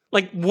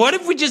 Like, what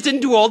if we just didn't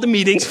do all the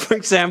meetings, for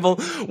example?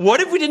 What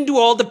if we didn't do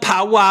all the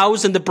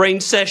powwows and the brain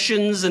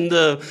sessions and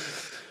the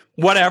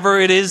whatever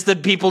it is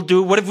that people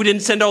do? What if we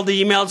didn't send all the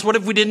emails? What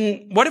if we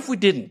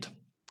didn't?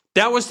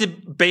 That was the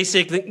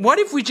basic thing. What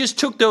if we just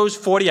took those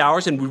 40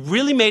 hours and we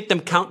really made them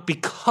count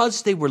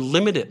because they were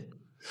limited?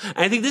 And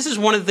I think this is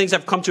one of the things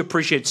I've come to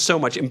appreciate so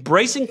much.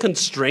 Embracing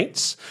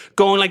constraints,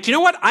 going like, do you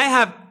know what? I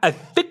have a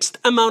fixed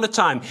amount of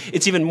time.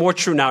 It's even more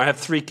true now. I have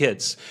 3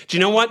 kids. Do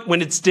you know what?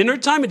 When it's dinner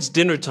time, it's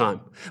dinner time.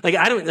 Like,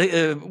 I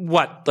don't,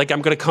 what? Like,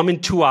 I'm going to come in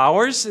 2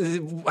 hours?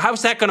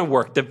 How's that going to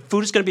work? The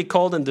food is going to be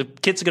cold and the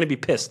kids are going to be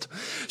pissed.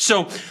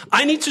 So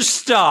I need to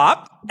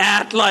stop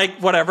at like,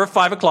 whatever,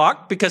 5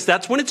 o'clock because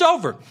that's when it's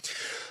over.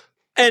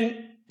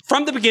 And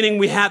from the beginning,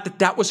 we had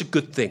that was a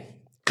good thing.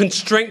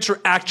 Constraints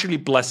are actually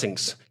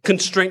blessings.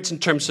 Constraints in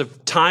terms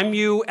of time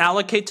you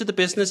allocate to the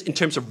business, in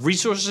terms of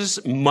resources,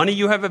 money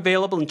you have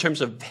available, in terms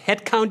of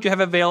headcount you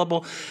have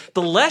available.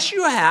 The less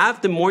you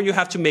have, the more you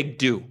have to make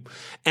do.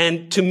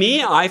 And to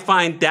me, I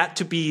find that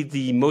to be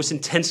the most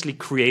intensely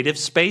creative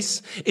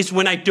space is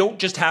when I don't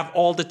just have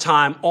all the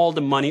time, all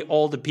the money,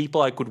 all the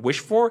people I could wish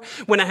for.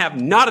 When I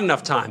have not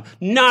enough time,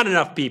 not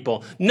enough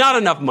people, not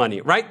enough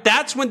money, right?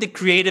 That's when the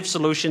creative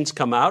solutions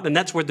come out. And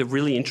that's where the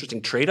really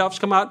interesting trade-offs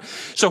come out.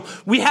 So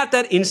we had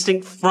that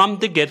instinct from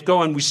the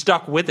get-go and we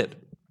stuck with it.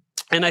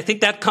 And I think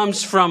that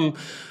comes from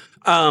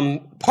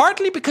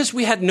partly because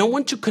we had no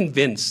one to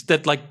convince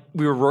that like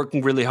we were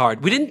working really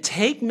hard. We didn't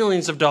take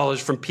millions of dollars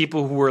from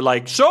people who were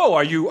like, so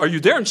are you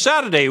there on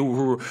Saturday?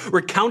 Who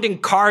were counting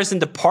cars in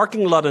the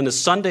parking lot on a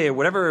Sunday or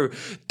whatever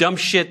dumb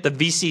shit the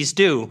VCs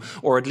do,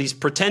 or at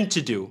least pretend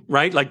to do,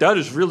 right? Like that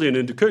is really an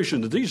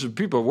indication that these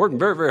people are working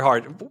very, very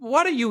hard.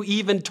 What are you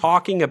even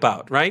talking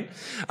about, right?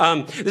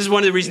 This is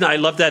one of the reasons I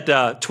love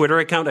that Twitter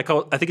account.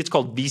 I think it's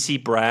called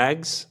VC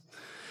Brags.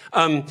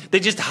 They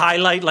just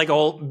highlight like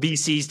all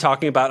VCs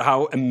talking about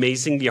how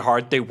amazingly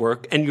hard they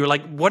work. And you're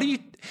like,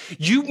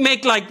 you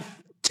make like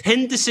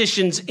 10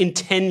 decisions in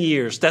 10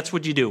 years. That's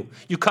what you do.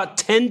 You cut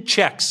 10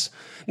 checks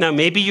Now,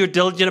 maybe you're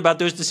diligent about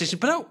those decisions,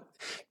 but don't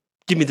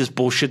give me this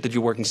bullshit that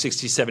you're working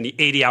 60, 70,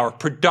 80 hours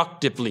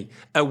productively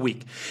a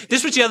week.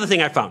 This was the other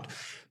thing I found.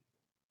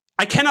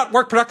 I cannot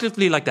work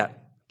productively like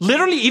that.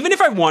 Literally, even if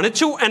I wanted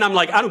to, and I'm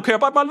like, I don't care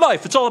about my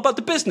life. It's all about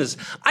the business.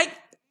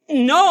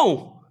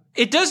 No,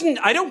 it doesn't.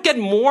 I don't get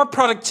more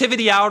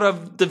productivity out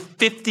of the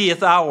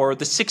 50th hour, or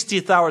the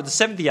 60th hour, or the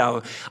 70th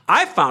hour.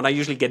 I found I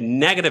usually get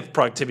negative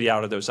productivity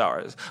out of those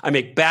hours. I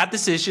make bad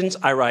decisions.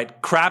 I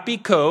write crappy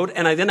code,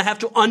 and then I have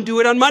to undo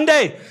it on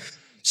Monday.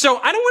 So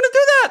I don't want to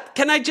do that.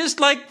 Can I just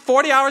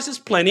 40 hours is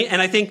plenty?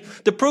 And I think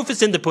the proof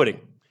is in the pudding.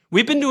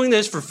 We've been doing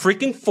this for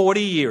freaking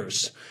 40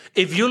 years.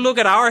 If you look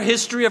at our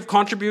history of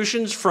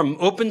contributions from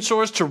open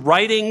source to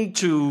writing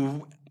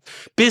to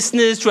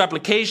business to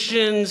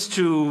applications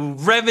to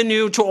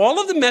revenue to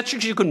all of the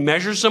metrics you can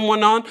measure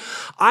someone on,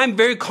 I'm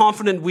very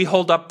confident we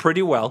hold up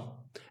pretty well.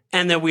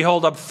 And that we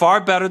hold up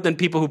far better than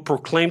people who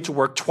proclaim to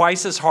work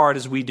twice as hard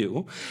as we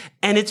do.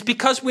 And it's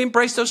because we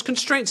embrace those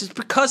constraints. It's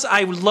because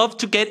I love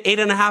to get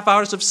 8.5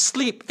 hours of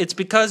sleep. It's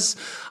because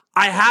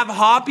I have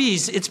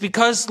hobbies. It's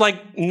because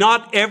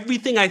not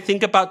everything I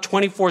think about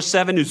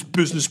 24/7 is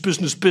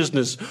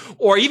business,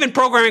 or even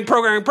programming.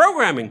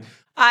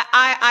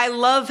 I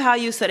love how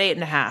you said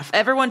 8.5.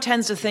 Everyone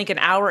tends to think in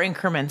hour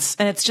increments,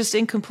 and it's just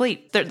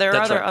incomplete. There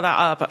are other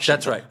options.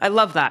 That's right. I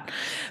love that.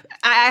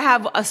 I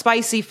have a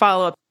spicy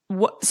follow-up.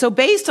 So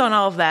based on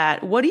all of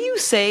that, what do you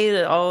say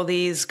to all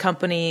these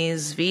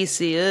companies,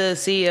 VC,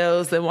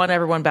 CEOs that want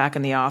everyone back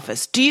in the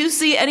office? Do you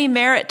see any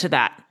merit to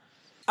that?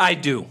 I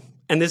do.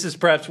 And this is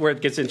perhaps where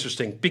it gets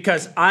interesting,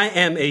 because I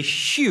am a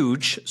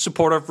huge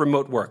supporter of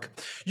remote work.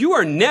 You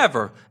are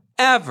never,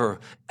 ever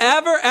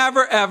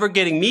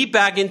getting me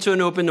back into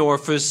an open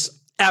office,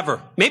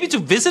 ever. Maybe to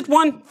visit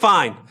one,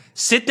 fine.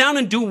 Sit down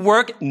and do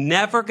work,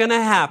 never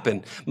gonna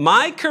happen.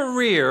 My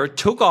career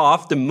took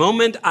off the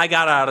moment I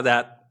got out of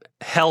that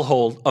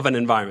hellhole of an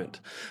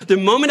environment. The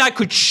moment I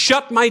could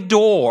shut my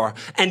door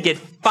and get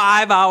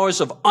 5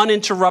 hours of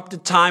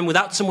uninterrupted time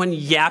without someone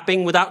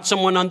yapping, without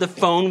someone on the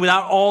phone,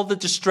 without all the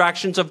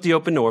distractions of the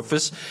open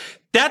office.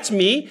 That's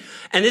me.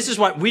 And this is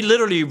why we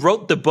literally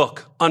wrote the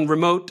book on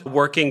remote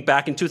working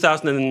back in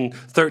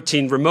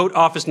 2013, Remote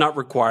Office Not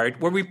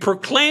Required, where we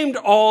proclaimed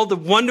all the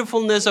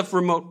wonderfulness of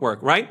remote work,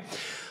 right?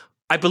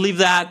 I believe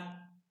that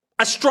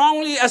as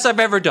strongly as I've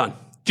ever done.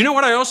 Do you know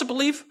what I also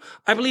believe?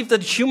 I believe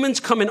that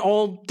humans come in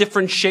all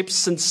different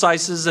shapes and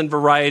sizes and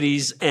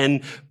varieties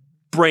and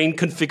brain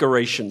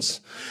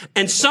configurations.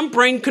 And some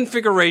brain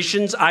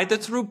configurations, either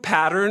through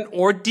pattern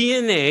or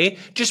DNA,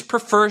 just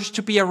prefers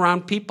to be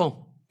around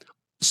people.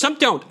 Some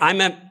don't. I'm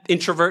an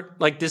introvert.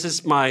 This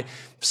is my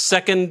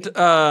second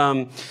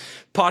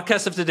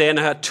podcast of the day, and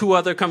I had 2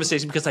 other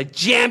conversations because I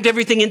jammed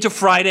everything into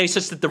Friday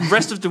such that the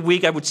rest of the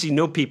week I would see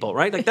no people,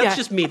 right? That's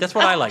just me. That's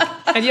what I like.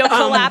 And you'll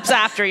collapse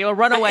after. You'll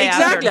run away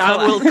exactly.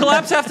 after. I will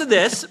collapse after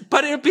this,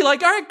 but it'll be all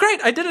right,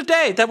 great, I did a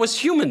day. That was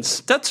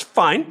humans. That's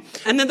fine.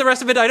 And then the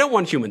rest of it, I don't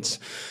want humans.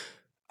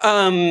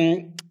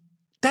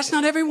 That's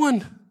not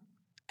everyone.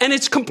 And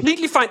it's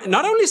completely fine.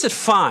 Not only is it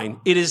fine,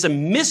 it is a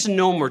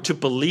misnomer to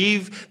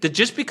believe that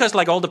just because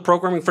all the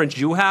programming friends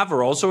you have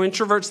are also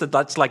introverts,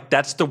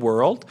 that's the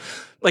world.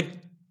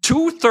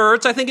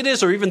 2/3, I think it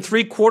is, or even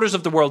 3/4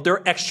 of the world,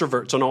 they're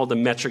extroverts on all the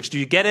metrics. Do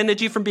you get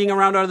energy from being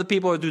around other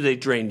people, or do they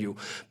drain you?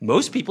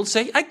 Most people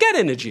say, I get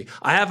energy.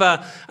 I have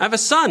a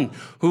son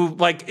who,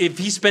 if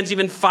he spends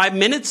even 5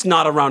 minutes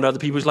not around other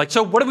people, he's like,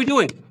 so what are we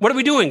doing? What are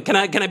we doing? Can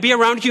I be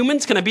around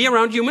humans? Can I be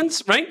around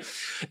humans? Right?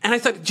 And I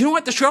thought, you know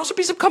what? There should also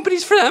be some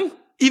companies for them,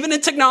 even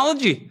in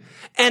technology.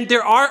 And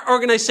there are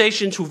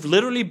organizations who've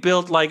literally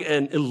built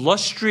an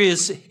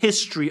illustrious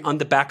history on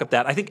the back of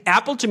that. I think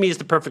Apple, to me, is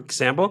the perfect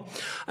example.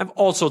 I have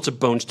all sorts of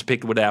bones to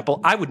pick with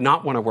Apple. I would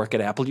not want to work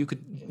at Apple. You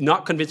could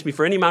not convince me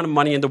for any amount of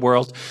money in the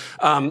world.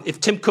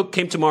 If Tim Cook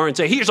came tomorrow and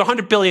said, here's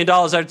 $100 billion,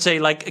 I would say,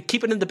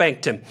 keep it in the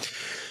bank, Tim.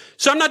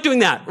 So I'm not doing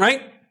that,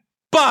 right?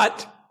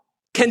 But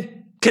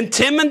can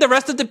Tim and the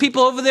rest of the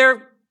people over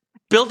there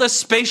build a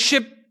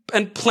spaceship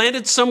and plant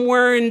it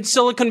somewhere in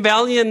Silicon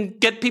Valley and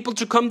get people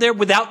to come there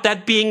without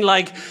that being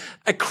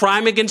a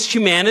crime against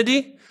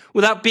humanity?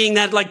 Without being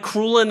that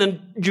cruel and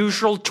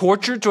unusual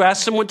torture to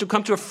ask someone to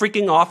come to a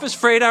freaking office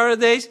for 8 hour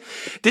days?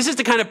 This is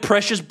the kind of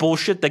precious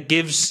bullshit that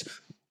gives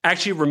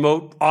actually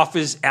remote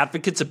office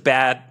advocates a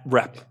bad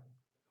rep.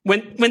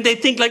 When they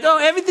think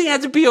everything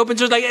has to be open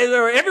source,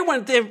 or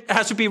everyone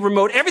has to be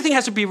remote, everything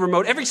has to be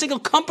remote, every single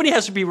company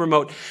has to be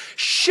remote.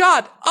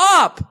 Shut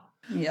up!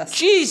 Yes.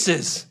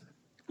 Jesus.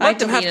 Let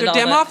them have their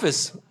damn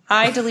office.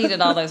 I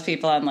deleted all those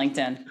people on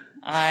LinkedIn.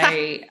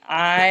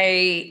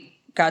 I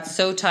got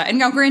so tired. And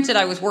now, granted,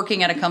 I was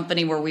working at a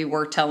company where we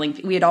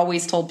had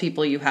always told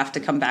people you have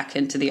to come back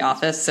into the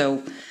office.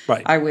 So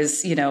right. I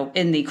was,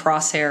 in the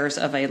crosshairs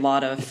of a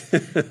lot of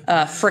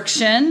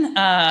friction.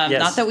 Yes.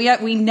 Not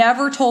that we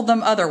never told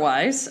them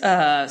otherwise.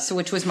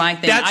 Which was my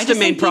thing. That's the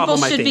main problem.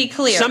 People should be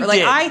clear.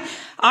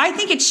 I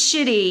think it's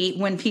shitty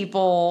when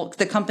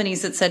the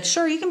companies that said,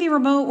 sure, you can be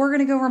remote, we're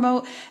going to go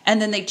remote,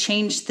 and then they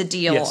changed the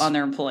deal on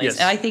their employees. Yes.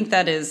 And I think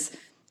that is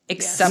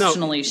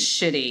exceptionally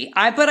shitty.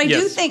 But I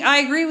do think, I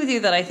agree with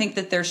you that I think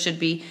that there should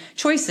be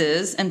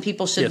choices and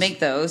people should make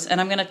those. And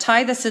I'm going to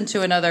tie this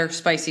into another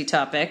spicy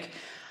topic.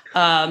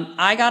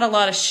 I got a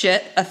lot of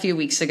shit a few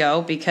weeks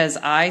ago because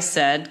I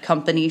said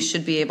companies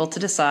should be able to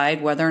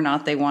decide whether or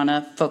not they want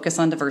to focus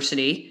on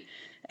diversity,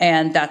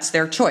 and that's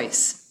their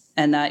choice.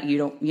 And that you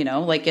don't,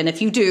 and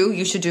if you do,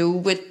 you should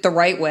do it the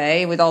right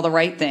way with all the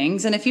right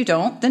things. And if you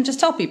don't, then just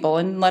tell people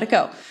and let it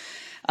go.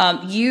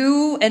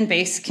 You and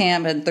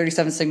Basecamp and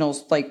 37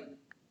 Signals,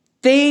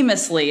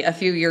 famously a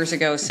few years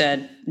ago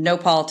said no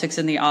politics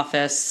in the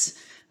office.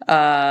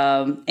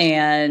 And,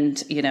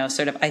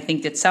 I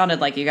think it sounded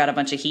like you got a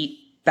bunch of heat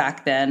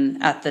back then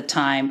at the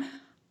time.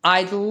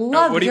 I'd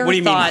love your What do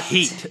you thought.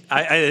 mean heat?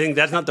 I think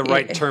that's not the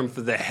right term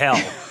for the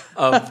hell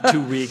of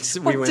 2 weeks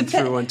we went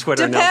through on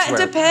Twitter and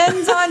elsewhere.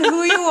 Depends on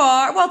who you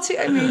are. Well,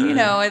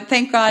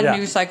 thank God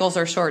news cycles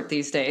are short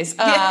these days.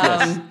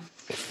 I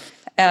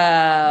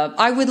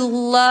would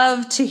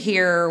love to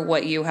hear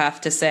what you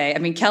have to say. I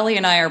mean, Kelly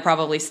and I are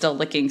probably still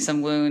licking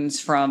some wounds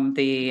from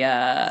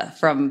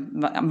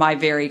my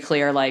very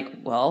clear,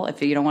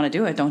 if you don't want to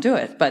do it, don't do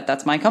it. But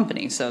that's my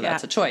company, so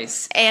that's a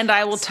choice. And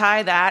I will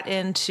tie that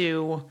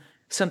into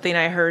something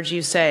I heard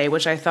you say,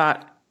 which I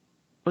thought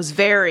was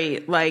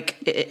very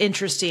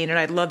interesting. And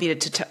I'd love you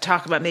to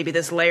talk about maybe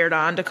this layered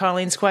on to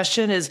Colleen's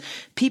question is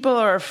people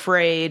are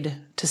afraid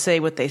to say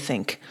what they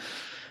think.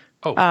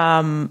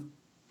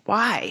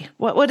 Why?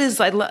 What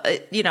is,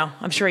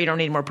 I'm sure you don't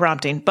need more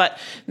prompting, but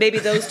maybe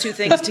those two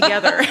things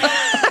together.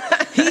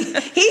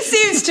 He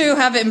seems to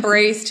have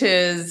embraced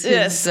his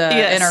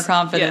inner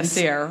confidence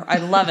here. I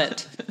love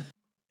it.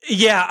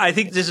 Yeah, I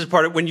think this is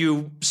part of when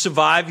you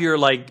survive your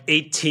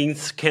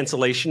 18th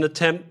cancellation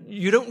attempt,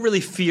 you don't really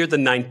fear the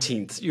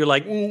 19th. You're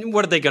like,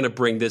 what are they going to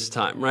bring this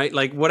time, right?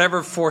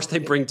 Whatever force they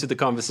bring to the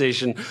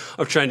conversation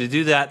of trying to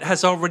do that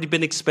has already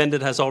been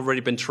expended, has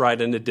already been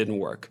tried, and it didn't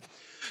work.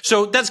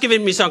 So that's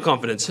giving me some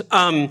confidence.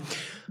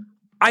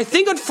 I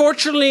think,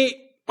 unfortunately,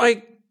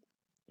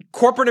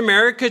 corporate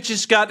America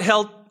just got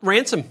held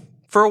ransom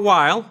for a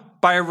while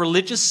by a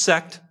religious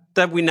sect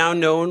that we now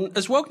know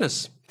as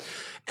wokeness.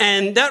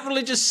 And that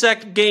religious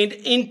sect gained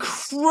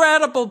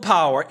incredible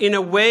power in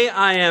a way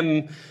I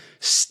am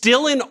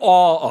still in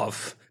awe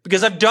of,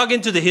 because I've dug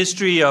into the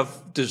history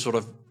of the sort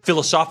of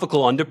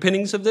philosophical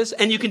underpinnings of this,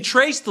 and you can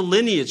trace the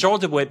lineage all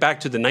the way back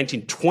to the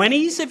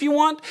 1920s if you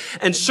want,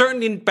 and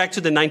certainly back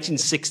to the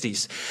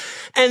 1960s.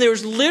 And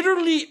there's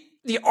literally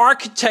the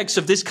architects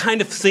of this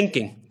kind of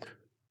thinking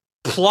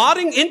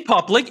plotting in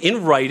public,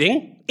 in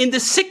writing, in the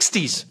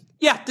 60s.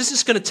 Yeah, this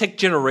is going to take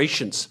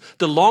generations.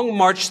 The long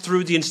march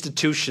through the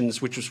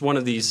institutions, which was one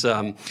of these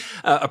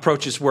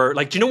approaches where,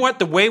 do you know what?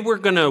 The way we're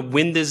going to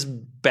win this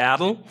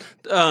battle,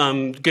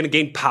 going to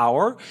gain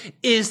power,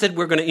 is that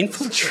we're going to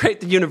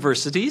infiltrate the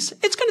universities.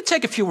 It's going to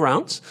take a few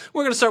rounds.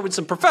 We're going to start with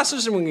some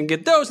professors, and we're going to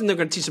get those, and they're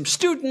going to teach some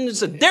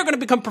students, and they're going to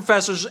become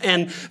professors.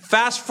 And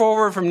fast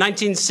forward from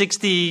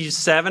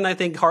 1967, I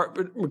think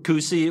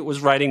Marcuse was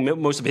writing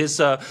most of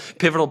his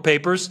pivotal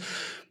papers.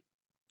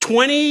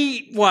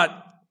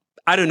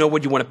 I don't know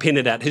what you want to pin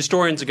it at.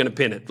 Historians are going to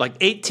pin it.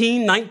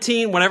 18,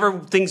 19, whenever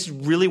things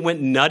really went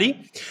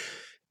nutty.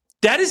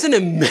 That is an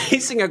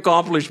amazing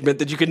accomplishment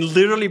that you can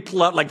literally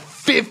plot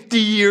 50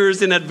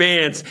 years in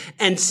advance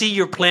and see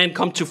your plan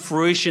come to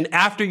fruition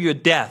after your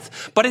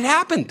death. But it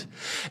happened.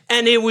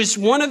 And it was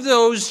one of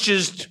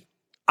those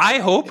I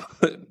hope,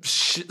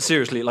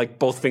 seriously,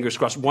 both fingers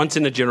crossed, once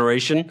in a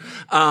generation,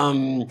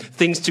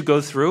 things to go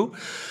through.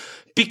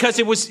 Because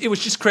it was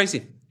just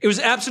crazy. It was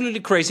absolutely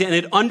crazy, and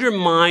it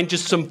undermined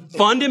just some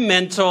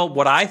fundamental,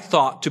 what I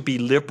thought to be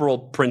liberal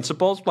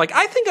principles.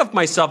 I think of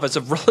myself as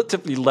a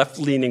relatively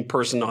left-leaning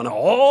person on a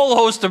whole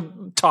host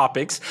of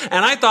topics,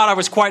 and I thought I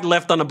was quite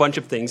left on a bunch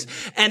of things.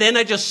 And then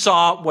I just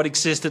saw what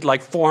existed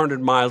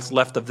 400 miles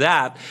left of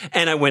that,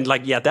 and I went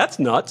yeah, that's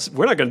nuts.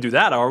 We're not going to do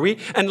that, are we?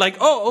 And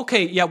oh,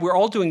 okay, yeah, we're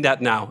all doing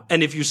that now.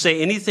 And if you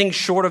say anything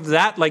short of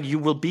that, you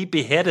will be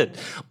beheaded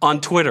on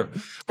Twitter.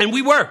 And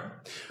we were.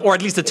 Or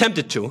at least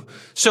attempted to.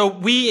 So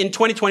we, in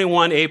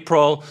 2021,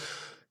 April,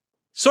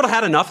 sort of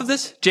had enough of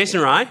this, Jason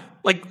and I.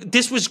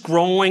 This was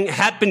growing,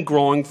 had been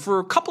growing for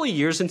a couple of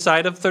years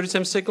inside of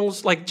 37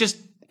 Signals, just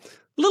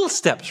little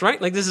steps, right?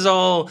 This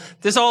all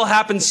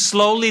happened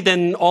slowly,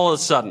 then all of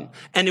a sudden.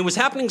 And it was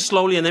happening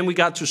slowly, and then we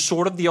got to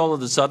sort of the all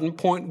of a sudden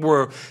point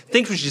where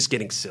things were just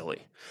getting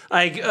silly.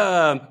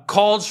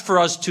 Calls for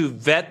us to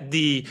vet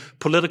the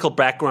political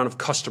background of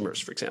customers,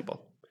 for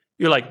example.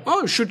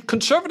 You're should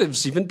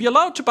conservatives even be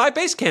allowed to buy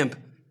Basecamp?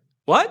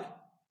 What?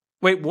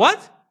 Wait, what?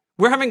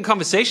 We're having a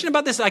conversation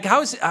about this?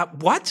 How is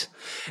what?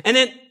 And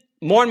then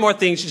more and more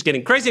things just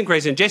getting crazy and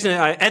crazy. And Jason and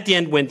I, at the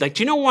end, went do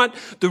you know what?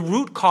 The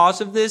root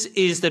cause of this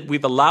is that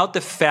we've allowed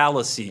the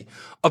fallacy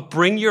of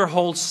bring your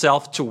whole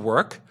self to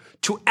work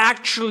to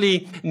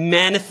actually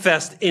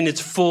manifest in its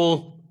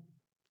full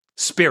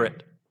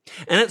spirit.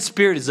 And that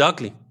spirit is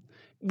ugly.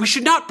 We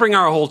should not bring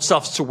our whole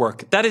selves to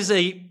work. That is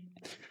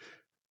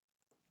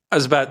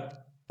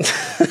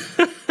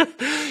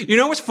you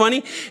know what's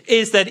funny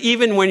is that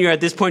even when you're at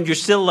this point, you're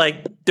still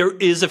there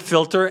is a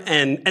filter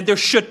and there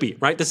should be,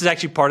 right? This is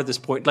actually part of this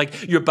point.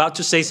 Like you're about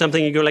to say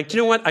something and you're like, you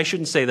know what? I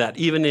shouldn't say that,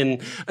 even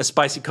in a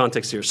spicy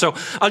context here. So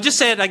I'll just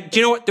say it like,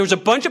 you know what? There was a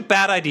bunch of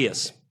bad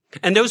ideas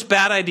and those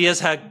bad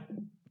ideas had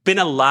been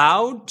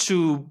allowed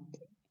to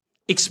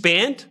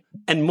expand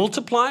and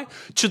multiply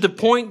to the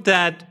point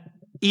that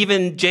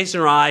even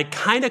Jason or I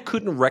kind of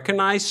couldn't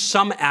recognize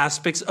some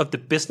aspects of the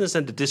business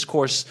and the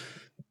discourse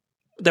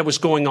that was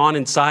going on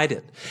inside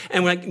it.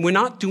 And we're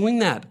not doing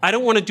that. I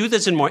don't want to do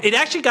this anymore. It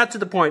actually got to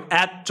the point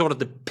at sort of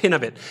the pin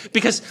of it,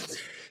 because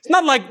it's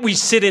not like we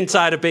sit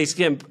inside of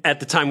Basecamp. At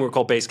the time we were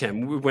called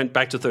Basecamp. We went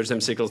back to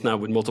 37signals now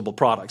with multiple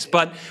products.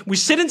 But we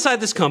sit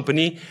inside this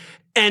company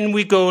and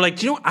we go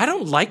like, you know, I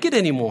don't like it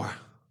anymore.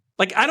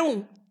 Like,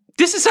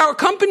 this is our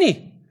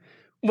company.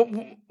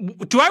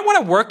 Do I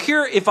want to work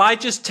here if I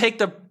just take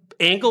the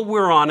angle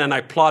we're on and I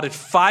plot it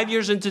 5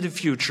 years into the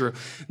future?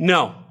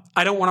 No.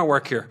 I don't want to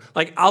work here.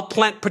 Like, I'll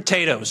plant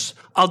potatoes.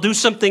 I'll do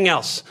something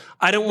else.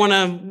 I don't want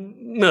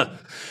to.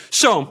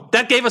 So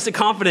that gave us the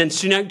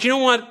confidence. Do you know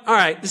what? All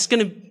right, this is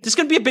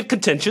gonna be a bit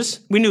contentious.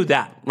 We knew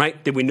that,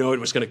 right? Did we know it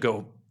was going to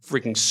go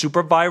freaking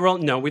super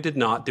viral? No, we did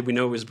not. Did we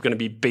know it was going to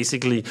be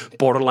basically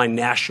borderline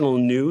national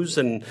news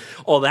and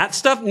all that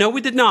stuff? No,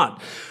 we did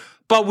not.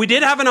 But we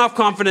did have enough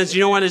confidence. You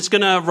know what? It's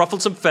going to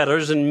ruffle some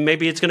feathers and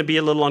maybe it's going to be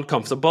a little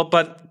uncomfortable.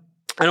 But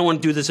I don't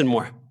want to do this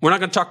anymore. We're not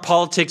going to talk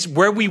politics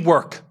where we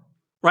work.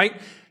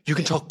 Right? You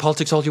can talk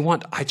politics all you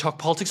want. I talk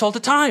politics all the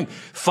time.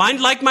 Find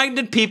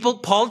like-minded people.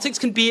 Politics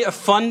can be a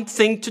fun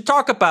thing to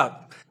talk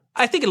about.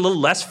 I think a little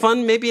less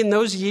fun maybe in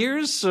those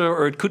years,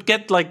 or it could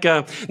get like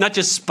not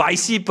just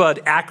spicy but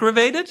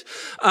aggravated.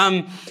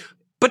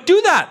 But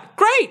do that.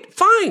 Great.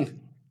 Fine.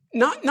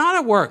 Not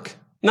at work.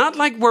 Not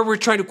like where we're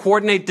trying to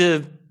coordinate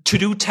the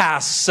to-do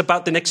tasks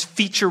about the next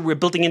feature we're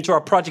building into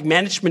our project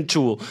management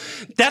tool.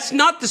 That's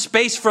not the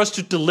space for us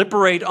to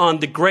deliberate on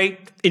the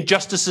great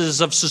injustices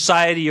of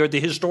society or the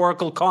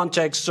historical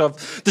context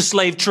of the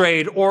slave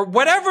trade or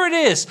whatever it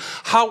is.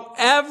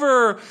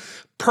 However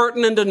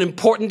pertinent and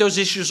important those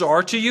issues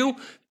are to you,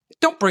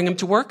 don't bring them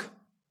to work.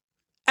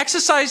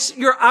 Exercise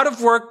your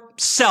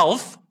out-of-work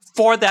self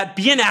for that.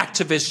 Be an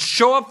activist.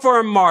 Show up for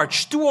a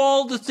march. Do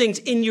all the things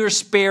in your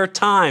spare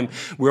time.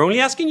 We're only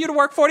asking you to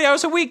work 40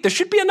 hours a week. There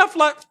should be enough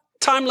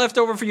time left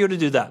over for you to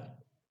do that.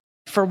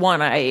 For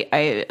one, I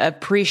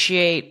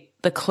appreciate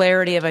the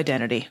clarity of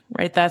identity,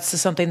 right? That's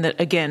something that,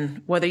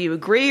 again, whether you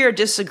agree or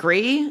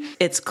disagree,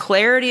 it's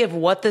clarity of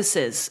what this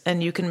is,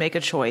 and you can make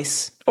a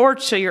choice. Or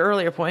to your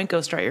earlier point,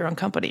 go start your own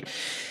company.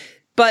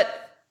 But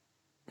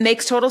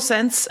makes total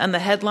sense. And the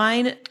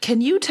headline, can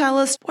you tell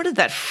us, what did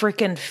that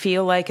frickin'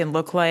 feel like and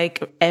look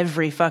like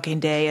every fucking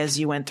day as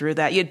you went through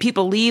that? You had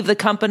people leave the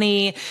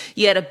company.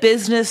 You had a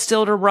business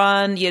still to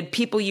run. You had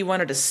people you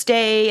wanted to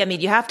stay. I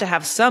mean, you have to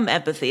have some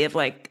empathy of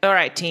like, all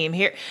right, team,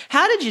 here.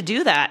 How did you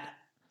do that?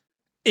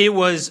 It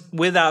was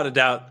without a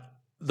doubt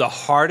the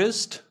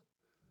hardest,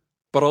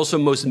 but also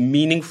most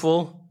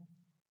meaningful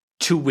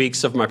 2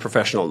 weeks of my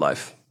professional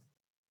life.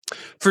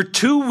 For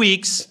 2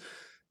 weeks,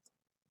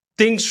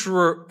 things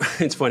were,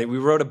 it's funny, we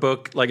wrote a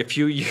book like a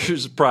few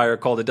years prior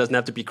called It Doesn't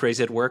Have to Be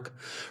Crazy at Work.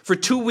 For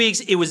 2 weeks,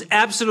 it was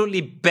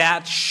absolutely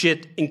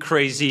batshit and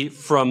crazy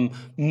from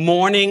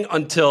morning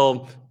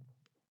until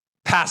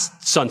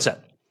past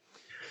sunset.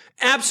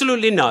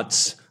 Absolutely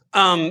nuts.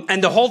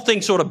 And the whole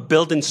thing sort of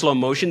built in slow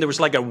motion. There was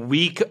like a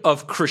week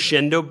of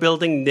crescendo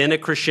building, then a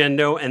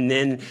crescendo, and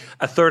then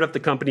a third of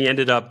the company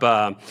ended up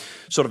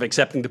sort of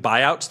accepting the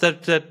buyouts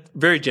that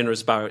very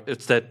generous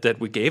buyouts that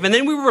we gave. And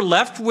then we were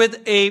left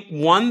with a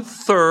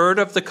 1/3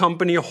 of the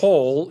company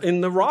whole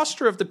in the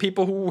roster of the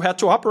people who had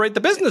to operate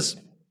the business,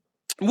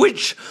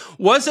 which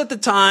was at the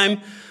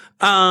time,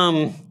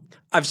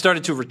 I've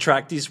started to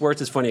retract these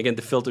words. It's funny, again,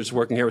 the filter's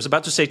working here. I was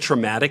about to say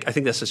traumatic. I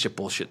think that's such a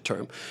bullshit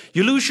term.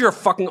 You lose your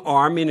fucking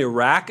arm in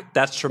Iraq,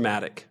 that's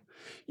traumatic.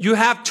 You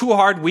have 2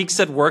 hard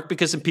weeks at work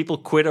because some people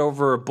quit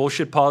over a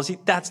bullshit policy,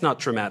 that's not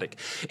traumatic.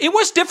 It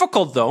was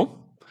difficult, though.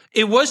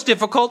 It was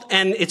difficult,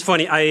 and it's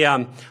funny,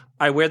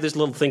 I wear this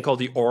little thing called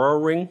the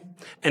Oura Ring,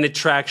 and it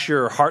tracks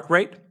your heart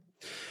rate.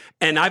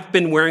 And I've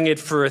been wearing it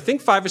for, I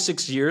think, 5 or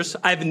 6 years.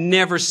 I've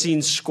never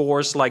seen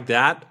scores like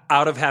that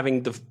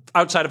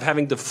outside of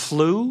having the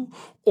flu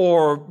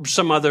or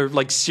some other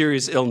like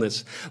serious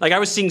illness. Like I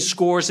was seeing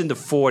scores in the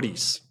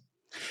 40s.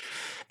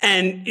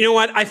 And you know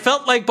what? I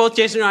felt like both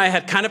Jason and I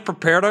had kind of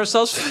prepared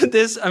ourselves for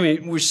this. I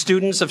mean, we're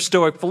students of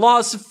Stoic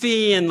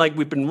philosophy and like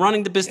we've been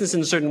running the business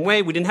in a certain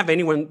way. We didn't have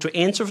anyone to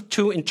answer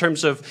to in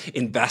terms of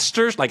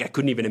investors. Like I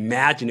couldn't even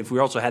imagine if we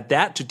also had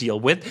that to deal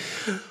with.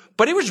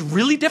 But it was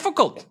really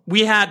difficult.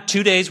 We had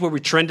 2 days where we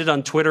trended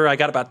on Twitter. I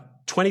got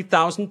about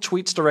 20,000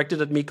 tweets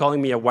directed at me,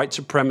 calling me a white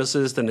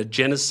supremacist and a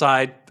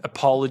genocide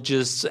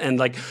apologist and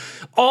like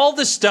all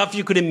the stuff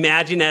you could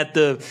imagine at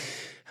the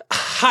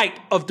height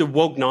of the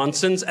woke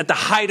nonsense, at the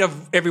height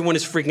of everyone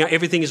is freaking out.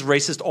 Everything is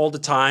racist all the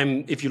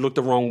time if you look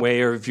the wrong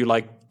way or if you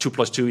like 2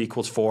 + 2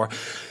 = 4.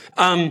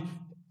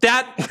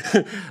 that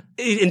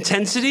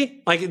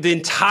intensity, like the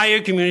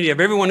entire community of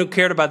everyone who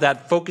cared about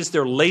that focused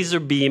their laser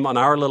beam on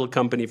our little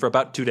company for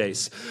about 2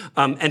 days.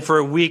 And for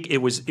a week, it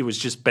was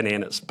just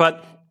bananas.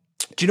 But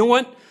do you know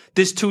what?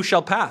 This too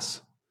shall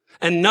pass.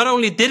 And not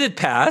only did it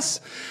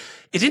pass,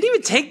 it didn't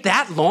even take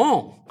that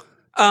long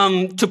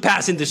to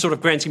pass in this sort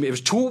of grand scheme. It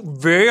was 2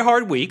 very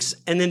hard weeks.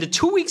 And then the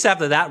 2 weeks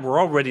after that were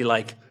already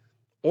like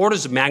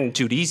orders of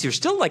magnitude easier,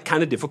 still like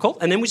kind of difficult.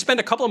 And then we spent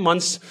a couple of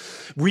months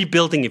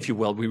rebuilding, if you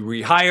will. We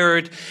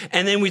rehired.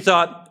 And then we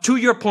thought, to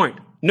your point,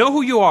 know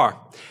who you are.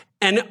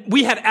 And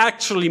we had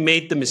actually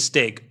made the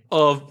mistake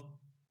of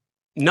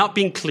not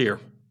being clear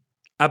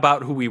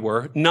about who we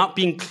were, not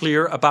being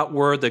clear about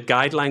where the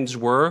guidelines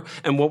were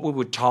and what we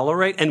would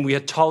tolerate. And we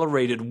had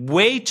tolerated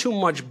way too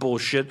much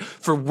bullshit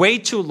for way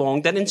too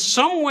long that in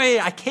some way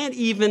I can't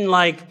even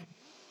like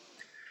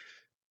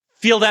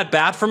feel that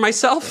bad for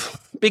myself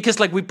because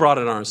like we brought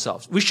it on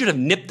ourselves. We should have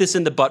nipped this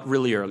in the butt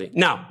really early.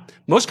 Now,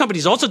 most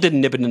companies also didn't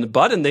nip it in the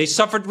butt and they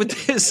suffered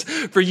with this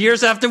for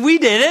years after we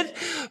did it.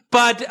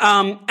 But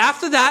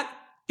after that,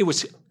 it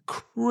was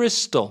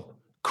crystal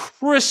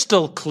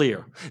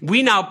clear.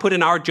 We now put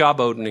in our job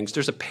openings,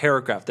 there's a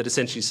paragraph that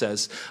essentially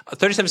says,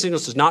 37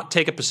 Signals does not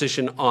take a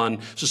position on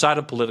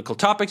societal political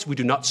topics. We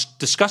do not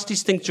discuss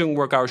these things during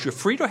work hours. You're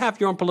free to have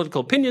your own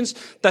political opinions.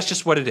 That's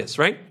just what it is,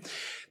 right?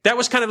 That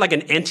was kind of like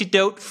an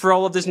antidote for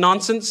all of this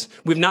nonsense.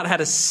 We've not had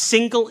a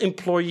single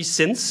employee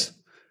since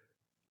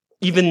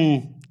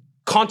even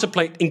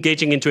contemplate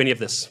engaging into any of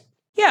this.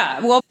 Yeah,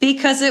 well,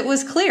 because it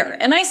was clear.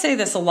 And I say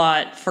this a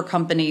lot for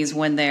companies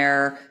when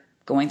they're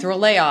going through a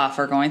layoff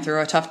or going through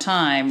a tough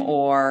time,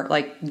 or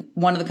like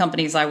one of the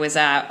companies I was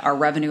at, our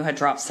revenue had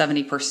dropped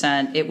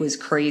 70%. It was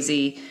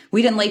crazy.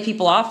 We didn't lay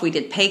people off. We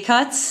did pay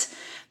cuts,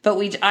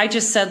 but I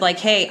just said like,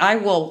 hey, I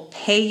will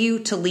pay you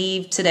to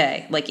leave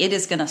today. Like it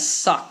is going to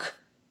suck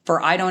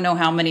for I don't know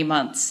how many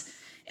months.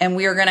 And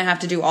we are going to have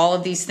to do all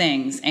of these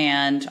things.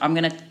 And I'm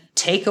going to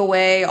take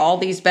away all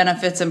these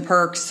benefits and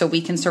perks so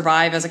we can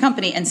survive as a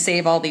company and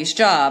save all these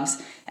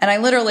jobs. And I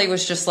literally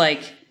was just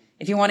like,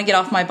 if you want to get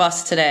off my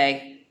bus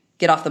today,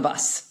 get off the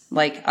bus.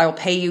 Like I will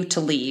pay you to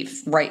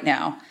leave right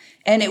now.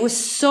 And it was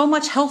so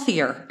much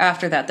healthier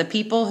after that. The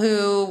people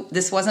who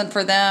this wasn't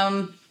for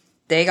them,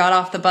 they got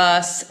off the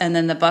bus and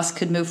then the bus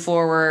could move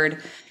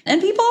forward. And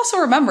people also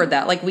remembered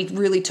that, like we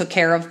really took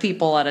care of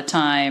people at a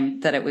time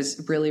that it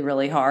was really,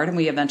 really hard. And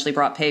we eventually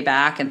brought pay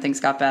back and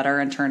things got better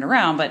and turned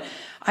around. But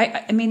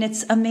I mean,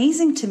 it's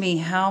amazing to me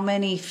how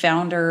many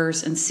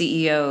founders and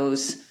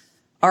CEOs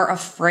are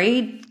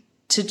afraid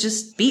to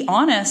just be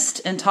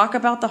honest and talk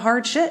about the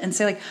hard shit and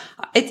say like,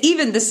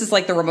 even this is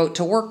like the remote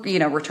to work,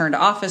 return to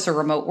office or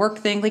remote work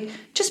thing. Like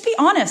just be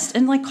honest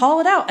and like call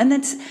it out. And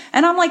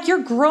I'm like,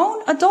 you're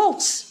grown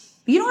adults.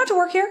 You don't have to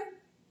work here.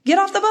 Get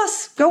off the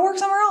bus. Go work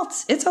somewhere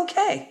else. It's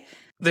okay.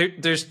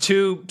 There's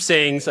 2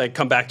 sayings I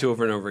come back to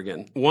over and over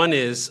again. One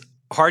is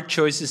hard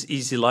choices,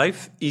 easy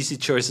life. Easy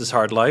choices,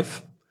 hard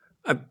life.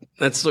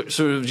 That's sort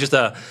of just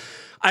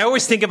I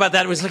always think about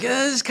that. It was like,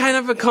 this is kind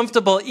of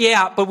uncomfortable.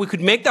 Yeah, but we could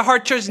make the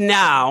hard choice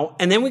now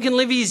and then we can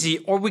live easy,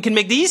 or we can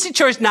make the easy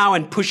choice now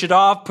and push it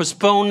off,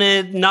 postpone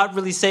it, not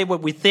really say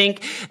what we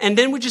think. And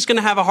then we're just going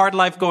to have a hard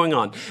life going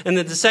on. And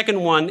then the second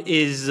one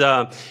is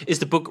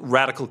the book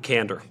Radical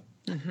Candor.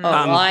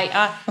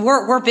 Mm-hmm.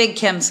 We're big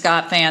Kim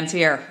Scott fans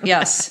here.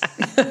 Yes.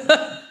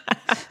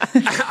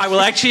 I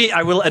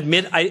will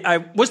admit, I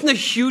wasn't a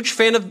huge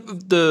fan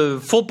of the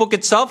full book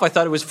itself. I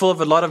thought it was full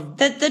of a lot of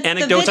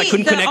anecdotes I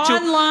couldn't connect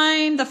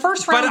to. The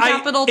first round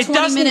capital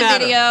 20-minute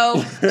video.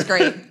 It's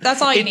great.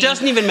 That's all you need. It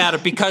doesn't even matter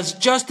because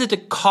just the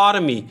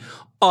dichotomy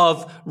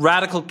of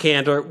radical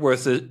candor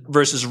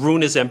versus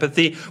ruinous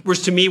empathy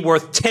was to me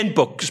worth 10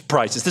 book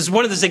prizes. This is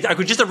one of the things I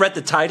could just have read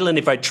the title, and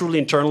if I truly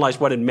internalized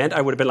what it meant,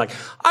 I would have been like,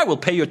 I will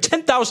pay you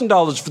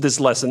 $10,000 for this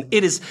lesson.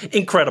 It is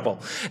incredible.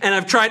 And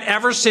I've tried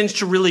ever since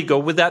to really go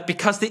with that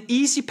because the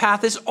easy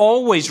path is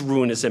always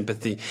ruinous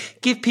empathy.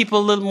 Give people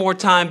a little more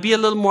time, be a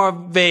little more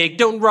vague,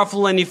 don't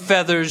ruffle any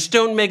feathers,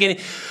 don't make any...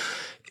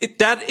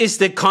 That is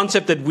the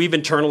concept that we've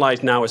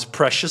internalized now as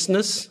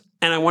preciousness,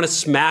 and I want to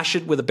smash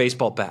it with a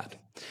baseball bat.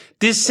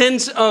 This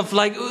sense of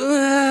like,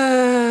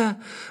 no,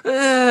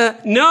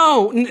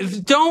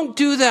 don't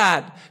do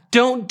that.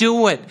 Don't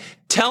do it.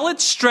 Tell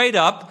it straight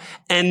up,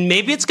 and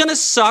maybe it's going to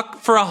suck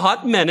for a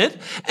hot minute,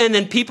 and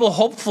then people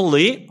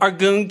hopefully are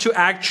going to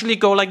actually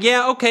go like,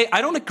 yeah, okay,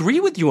 I don't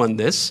agree with you on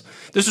this.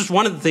 This is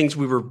one of the things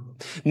we were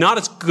not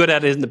as good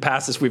at in the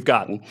past as we've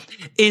gotten,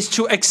 is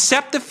to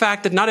accept the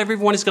fact that not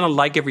everyone is going to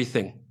like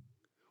everything.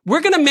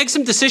 We're going to make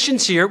some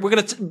decisions here. We're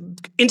going to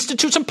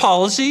institute some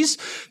policies.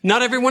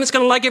 Not everyone is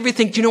going to like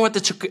everything. Do you know what?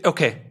 That's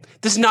okay.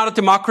 This is not a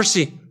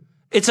democracy.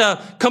 It's a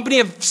company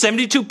of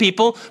 72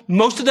 people.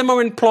 Most of them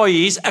are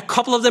employees. A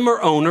couple of them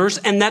are owners.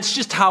 And that's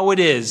just how it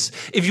is.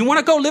 If you want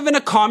to go live in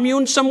a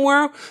commune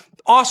somewhere,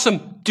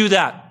 awesome. Do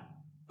that.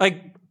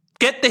 Like,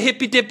 get the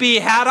hippy-dippy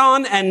hat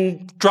on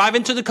and drive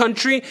into the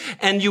country.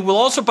 And you will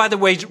also, by the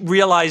way,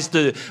 realize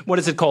the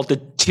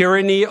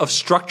tyranny of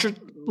structured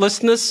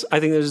communelessness. I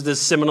think there's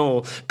this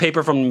seminal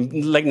paper from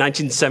like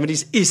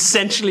 1970s,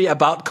 essentially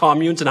about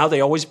communes and how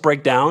they always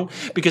break down.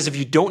 Because if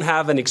you don't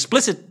have an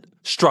explicit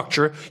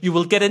structure, you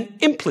will get an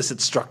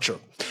implicit structure.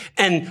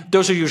 And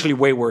those are usually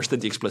way worse than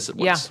the explicit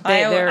ones.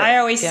 Yeah, I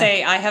always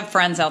say I have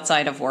friends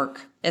outside of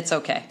work. It's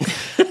okay.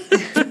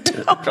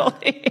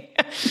 Totally.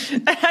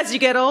 As you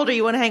get older,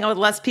 you want to hang out with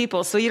less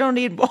people, so you don't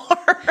need more.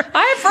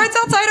 I have friends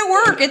outside of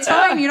work. It's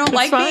fine. You don't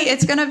like me.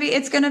 It's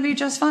gonna be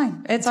just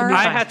fine. It's all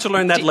right. I had to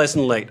learn that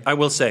lesson late, I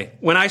will say.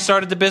 When I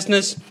started the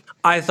business,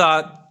 I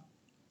thought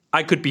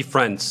I could be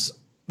friends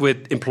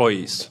with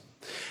employees.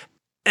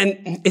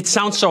 And it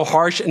sounds so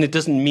harsh, and it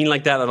doesn't mean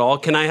like that at all.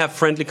 Can I have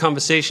friendly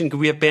conversation? Can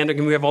we have banter?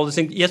 Can we have all these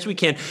things? Yes, we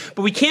can.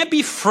 But we can't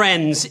be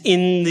friends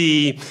in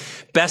the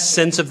best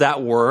sense of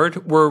that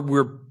word, where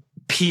we're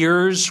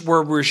peers,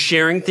 where we're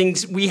sharing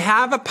things. We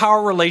have a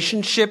power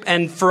relationship,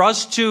 and for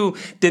us to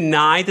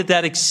deny that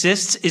that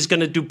exists is going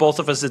to do both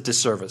of us a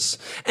disservice.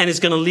 And it's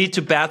going to lead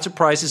to bad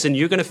surprises, and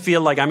you're going to feel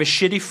like I'm a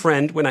shitty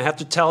friend when I have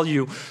to tell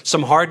you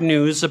some hard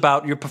news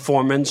about your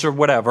performance or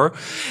whatever.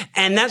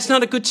 And that's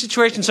not a good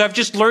situation. So I've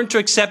just learned to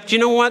accept, you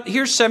know what,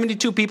 here's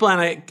 72 people,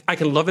 and I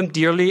can love them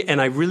dearly,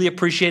 and I really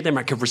appreciate them.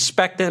 I can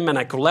respect them, and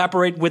I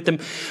collaborate with them.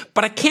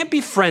 But I can't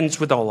be friends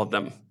with all of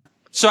them.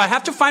 So I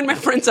have to find my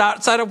friends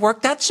outside of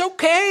work. That's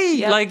okay.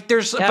 Yep. Like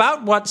there's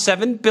about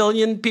 7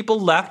 billion people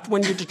left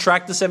when you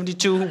detract the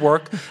 72 who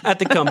work at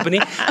the company.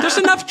 There's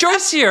enough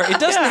choice here.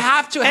 It doesn't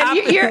have to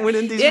happen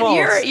within these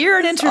walls. You're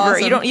an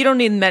introvert. Awesome. You don't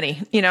need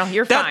many.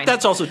 You're fine.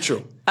 That's also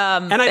true.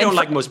 And I don't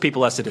like most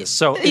people as it is.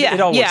 So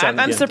it all works out.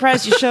 I'm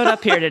surprised you showed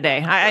up here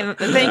today. I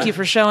thank you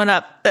for showing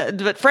up.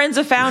 But Friends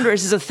of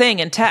Founders is a thing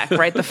in tech,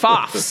 right? The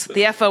FOFs,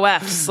 the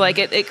FOFs. Like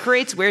it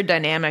creates weird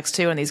dynamics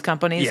too in these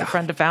companies, the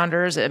Friend of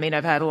Founders. I mean,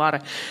 I've had a lot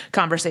of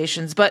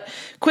conversations. But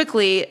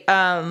quickly,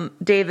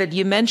 David,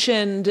 you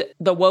mentioned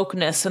the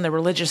wokeness and the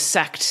religious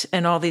sect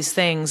and all these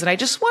things. And I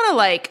just want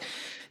to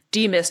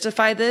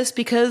demystify this,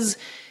 because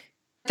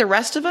the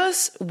rest of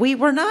us, we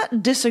were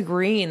not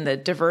disagreeing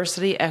that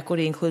diversity,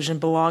 equity, inclusion,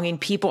 belonging,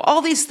 people,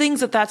 all these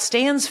things that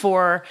stands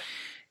for,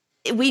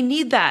 we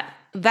need that.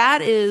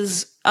 That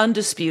is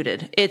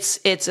undisputed. It's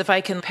if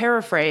I can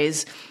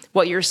paraphrase,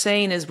 what you're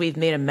saying is we've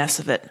made a mess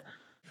of it.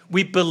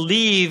 We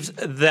believe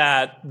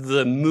that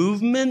the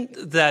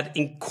movement that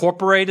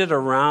incorporated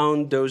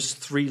around those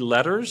 3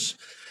 letters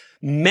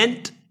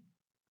meant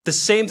the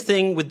same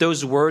thing with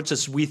those words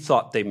as we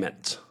thought they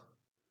meant.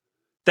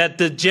 That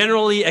the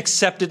generally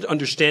accepted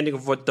understanding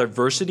of what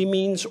diversity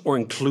means or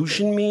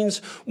inclusion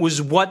means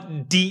was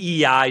what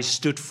DEI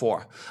stood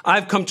for.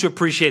 I've come to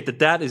appreciate that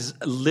that is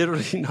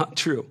literally not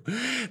true.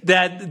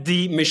 That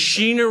the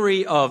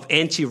machinery of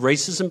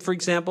anti-racism, for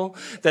example,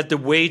 that the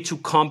way to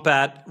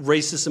combat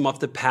racism of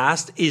the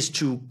past is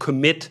to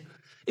commit,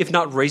 if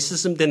not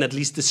racism, then at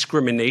least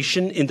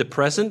discrimination in the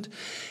present,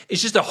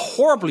 is just a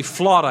horribly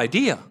flawed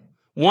idea.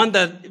 One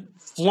that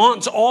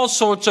flaunts all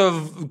sorts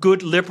of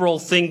good liberal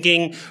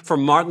thinking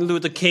from Martin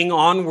Luther King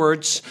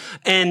onwards,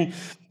 and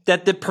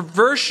that the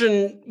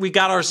perversion we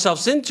got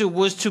ourselves into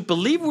was to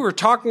believe we were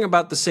talking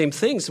about the same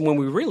things when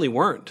we really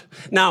weren't.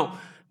 Now,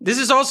 this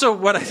is also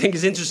what I think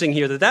is interesting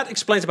here, that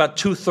explains about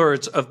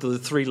 2/3 of the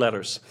 3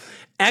 letters.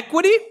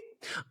 Equity,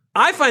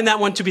 I find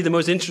that one to be the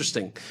most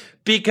interesting,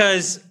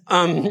 because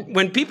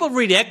when people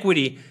read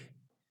equity,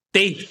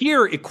 they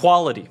hear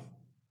equality.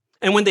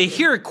 And when they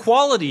hear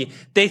equality,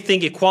 they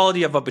think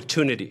equality of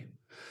opportunity.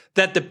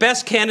 That the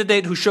best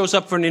candidate who shows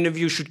up for an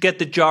interview should get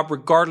the job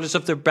regardless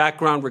of their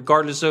background,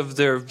 regardless of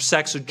their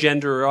sex or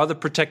gender or other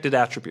protected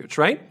attributes,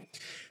 right?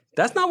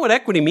 That's not what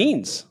equity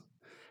means.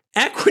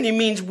 Equity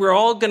means we're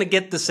all going to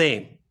get the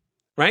same,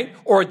 right?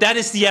 Or that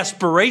is the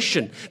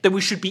aspiration, that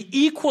we should be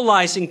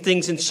equalizing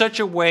things in such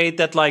a way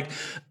that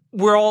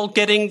we're all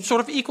getting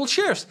sort of equal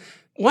shares.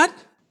 What?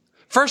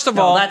 First of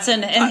all, that's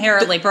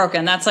inherently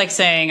broken. That's like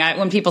saying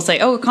when people say,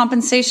 "Oh,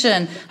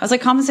 compensation," I was like,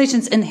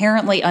 "Compensation's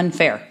inherently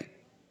unfair."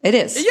 It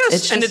is.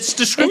 Yes, and it's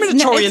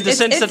discriminatory in the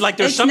sense that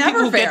there's some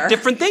people who get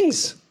different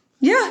things.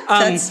 Yeah,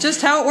 that's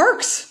just how it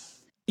works.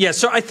 Yeah,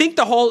 so I think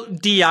the whole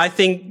DI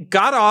thing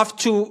got off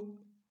to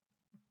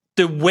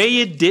the way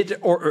it did,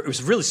 or it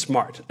was really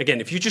smart. Again,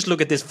 if you just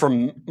look at this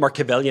from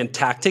Machiavellian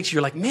tactics,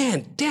 you're like,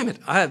 man, damn it,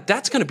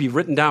 that's going to be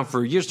written down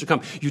for years to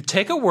come. You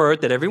take a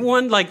word that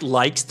everyone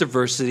likes,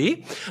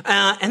 diversity,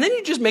 and then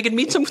you just make it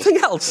mean something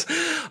else.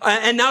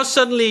 And now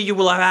suddenly you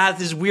will have had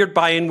this weird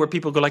buy-in where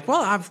people go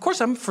well, of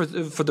course I'm for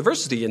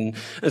diversity and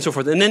so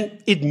forth. And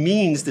then it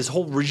means this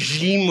whole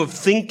regime of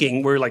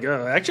thinking where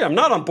actually I'm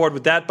not on board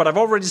with that, but I've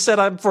already said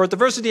I'm for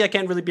diversity. I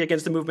can't really be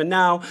against the movement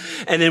now.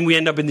 And then we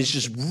end up in this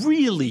just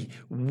really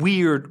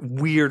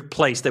weird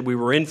place that we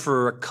were in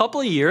for a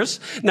couple of years.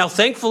 Now,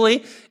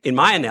 thankfully, in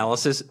my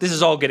analysis, this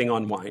is all getting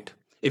unwind.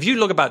 If you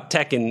look about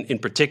tech in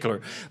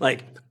particular,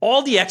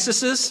 all the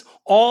excesses,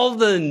 all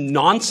the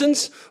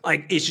nonsense,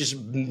 it's just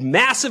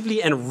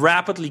massively and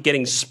rapidly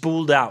getting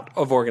spooled out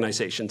of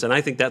organizations. And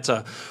I think that's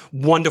a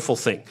wonderful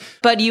thing.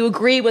 But you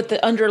agree with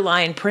the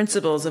underlying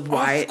principles of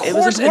why it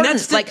was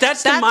important. And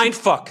that's the mind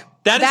fuck.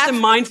 That is the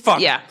mind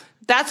fuck. Yeah.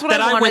 That's what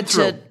I wanted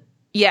to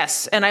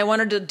Yes, and I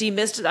wanted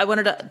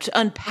to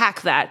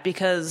unpack that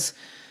because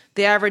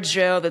the average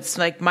Joe that's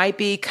like might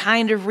be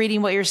kind of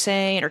reading what you're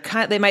saying,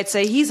 or they might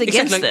say he's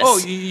against this. Oh,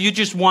 you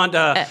just want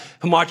a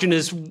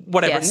homogenous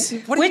whatever. Yes.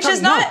 Which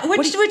is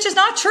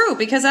not true,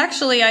 because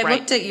actually I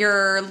looked at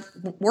your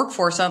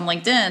workforce on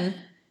LinkedIn,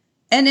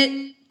 and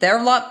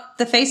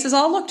the faces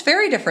all looked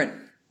very different.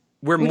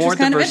 We're more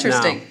diverse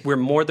now. We're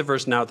more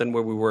diverse now than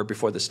where we were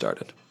before this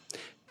started.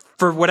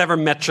 For whatever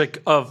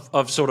metric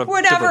of sort of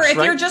whatever, diverse, if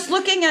right? you're just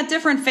looking at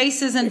different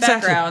faces and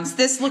backgrounds,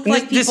 this looked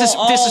like people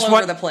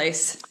over the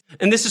place.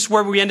 And this is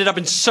where we ended up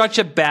in such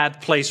a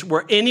bad place,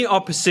 where any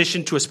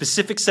opposition to a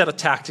specific set of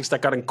tactics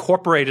that got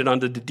incorporated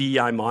under the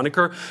DEI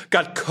moniker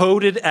got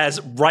coded as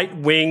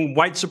right-wing,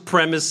 white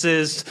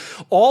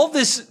supremacist, all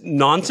this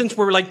nonsense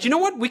where we're like, do you know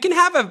what? We can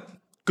have a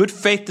good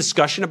faith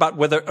discussion about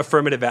whether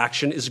affirmative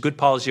action is a good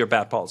policy or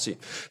bad policy.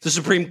 The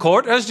Supreme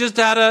Court has just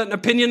had an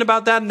opinion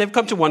about that, and they've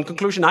come to one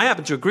conclusion. I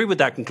happen to agree with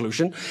that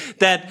conclusion,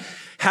 that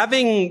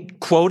having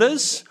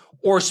quotas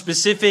or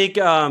specific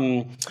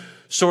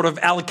sort of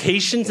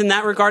allocations in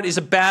that regard is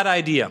a bad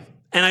idea.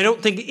 And I don't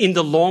think in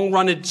the long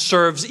run it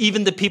serves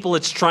even the people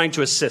it's trying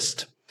to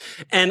assist.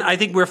 And I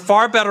think we're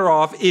far better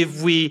off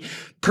if we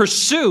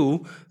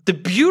pursue the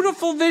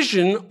beautiful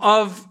vision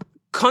of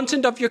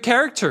content of your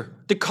character,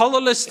 the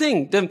colorless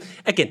thing.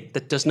 Again,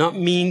 that does not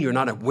mean you're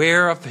not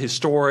aware of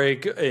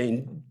historic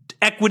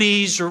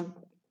equities or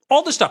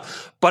all this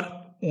stuff.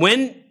 But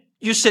when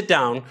you sit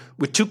down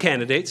with two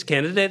candidates,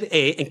 candidate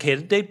A and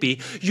candidate B,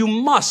 you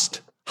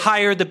must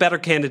hire the better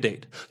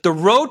candidate. The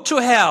road to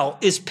hell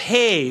is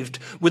paved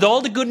with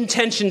all the good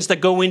intentions that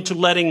go into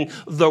letting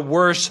the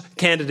worst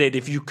candidate,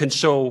 if you can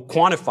so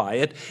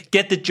quantify it,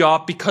 get the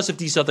job because of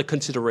these other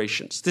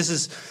considerations. This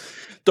is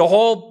the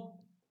whole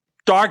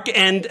dark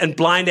end and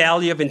blind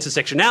alley of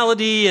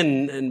intersectionality,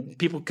 and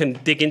people can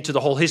dig into the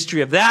whole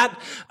history of that.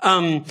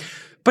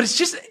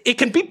 But it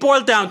can be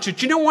boiled down to,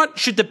 do you know what?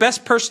 Should the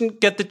best person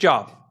get the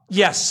job?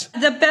 Yes.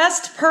 The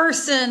best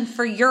person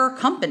for your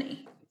company.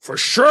 For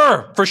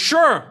sure.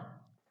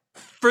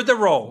 For the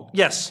role.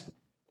 Yes.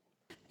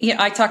 Yeah,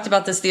 I talked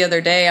about this the other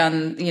day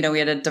on, we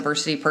had a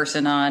diversity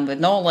person on with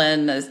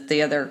Nolan,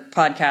 the other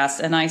podcast.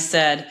 And I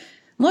said,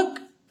 look,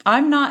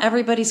 I'm not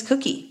everybody's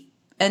cookie.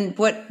 And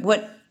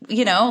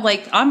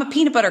I'm a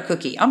peanut butter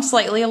cookie. I'm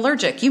slightly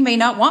allergic. You may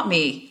not want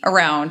me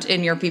around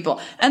in your people.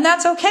 And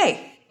that's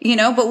okay.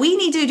 But we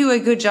need to do a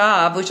good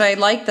job, which I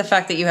like the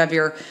fact that you have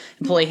your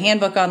employee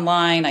handbook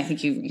online. I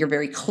think you're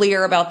very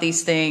clear about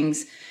these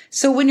things.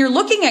 So when you're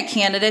looking at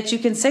candidates, you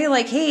can say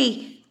like,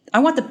 hey, I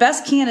want the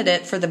best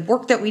candidate for the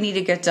work that we need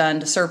to get done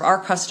to serve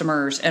our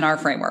customers and our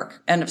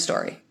framework. End of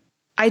story.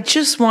 I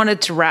just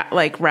wanted to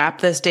wrap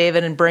this,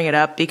 David, and bring it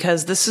up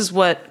because this is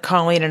what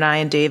Colleen and I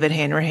and David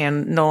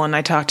Hanrahan, Nolan and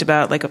I talked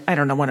about, I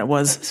don't know when it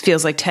was, it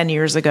feels like 10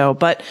 years ago,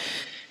 but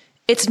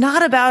it's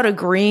not about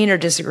agreeing or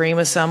disagreeing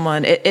with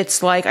someone.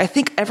 It's like, I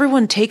think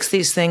everyone takes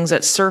these things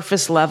at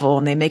surface level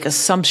and they make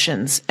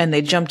assumptions and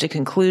they jump to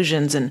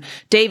conclusions, and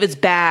David's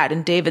bad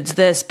and David's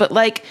this. But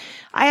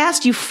I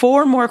asked you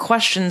 4 more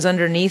questions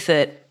underneath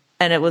it,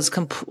 and it was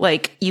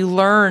you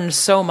learned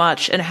so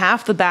much. And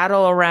half the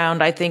battle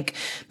around, I think,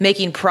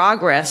 making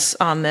progress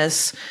on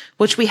this,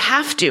 which we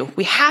have to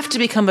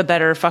become a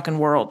better fucking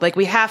world.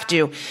 We have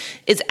to,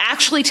 is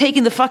actually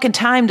taking the fucking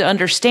time to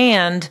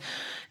understand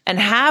and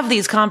have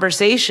these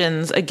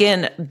conversations.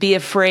 Again, be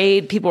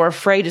afraid. People are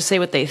afraid to say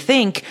what they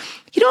think.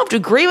 You don't have to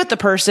agree with the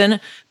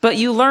person, but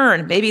you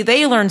learn. Maybe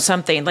they learn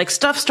something.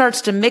 Stuff starts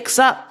to mix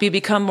up. You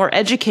become more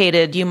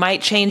educated. You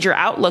might change your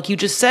outlook. You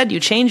just said you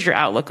changed your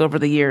outlook over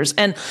the years.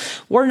 And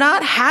we're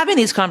not having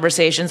these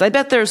conversations. I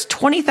bet there's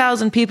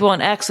 20,000 people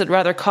on X that'd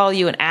rather call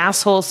you an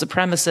asshole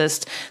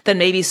supremacist than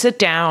maybe sit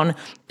down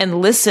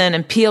and listen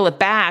and peel it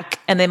back.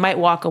 And they might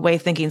walk away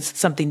thinking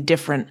something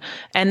different.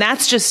 And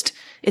that's just,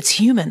 it's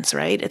humans,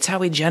 right? It's how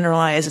we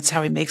generalize. It's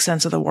how we make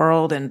sense of the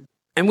world. And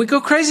we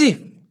go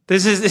crazy.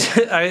 This is,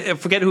 I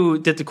forget who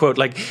did the quote.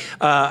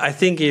 I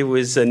think it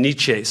was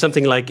Nietzsche.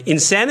 Something like,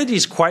 insanity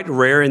is quite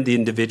rare in the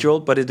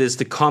individual, but it is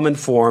the common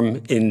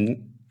form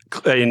in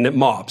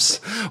mobs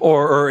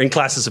or in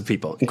classes of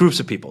people, in groups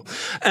of people.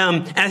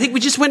 And I think we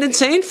just went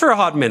insane for a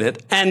hot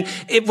minute. And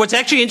what's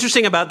actually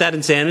interesting about that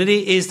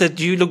insanity is that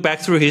you look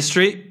back through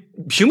history,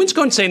 humans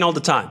go insane all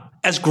the time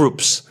as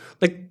groups.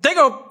 They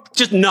go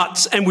just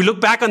nuts. And we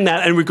look back on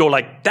that and we go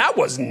that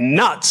was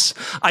nuts.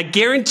 I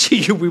guarantee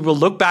you we will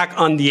look back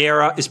on the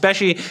era,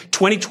 especially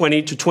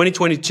 2020 to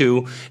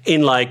 2022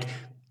 in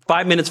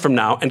 5 minutes from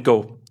now and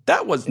go,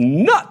 that was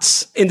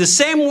nuts. In the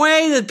same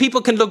way that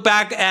people can look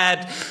back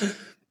at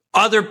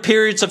other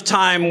periods of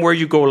time where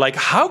you go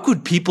how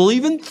could people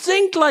even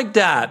think like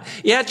that?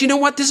 Yeah, do you know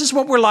what? This is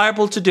what we're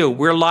liable to do.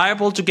 We're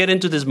liable to get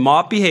into this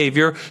mob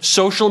behavior.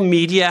 Social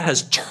media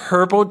has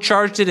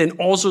turbocharged it in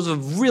all sorts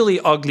of really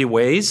ugly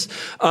ways.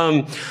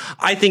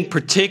 I think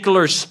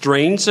particular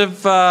strains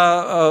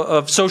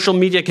of social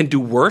media can do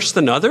worse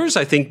than others.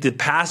 I think the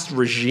past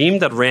regime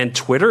that ran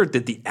Twitter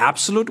did the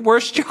absolute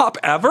worst job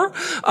ever.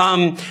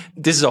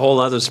 This is a whole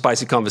other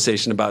spicy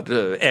conversation about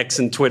X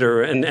and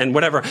Twitter and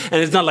whatever.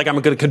 And it's not like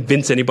I'm going to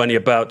convince anybody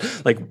about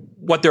like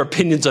what their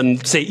opinions on,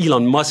 say,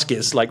 Elon Musk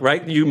is, like,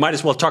 right? You might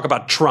as well talk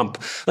about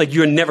Trump. Like,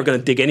 you're never going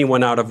to dig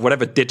anyone out of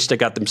whatever ditch they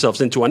got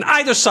themselves into on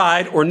either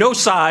side or no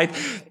side.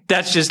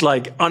 That's just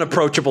like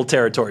unapproachable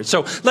territory.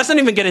 So let's not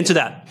even get into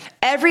that.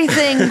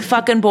 Everything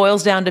fucking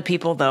boils down to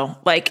people, though.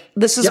 Like,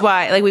 this is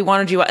why, like, we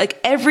wanted you, like,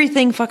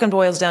 everything fucking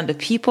boils down to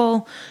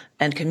people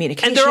and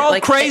communication. And they're all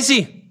like,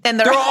 crazy. And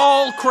they're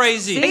all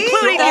crazy.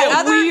 Including they're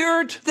all you.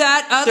 weird.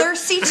 That other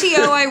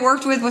CTO I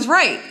worked with was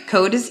right.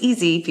 Code is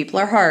easy.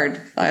 People are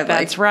hard.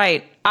 That's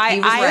right.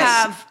 I right.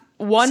 have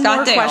one Scott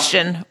more Dale.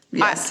 Question.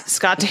 Yes.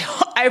 Scott Dale.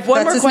 I have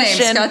one more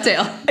question. Scott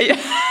Dale.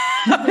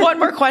 One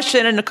more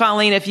question, and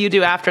Colleen, if you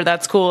do after,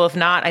 that's cool. If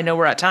not, I know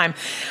we're at time.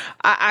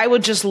 I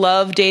would just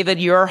love,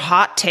 David, your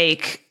hot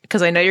take,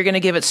 because I know you're going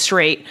to give it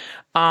straight,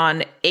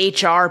 on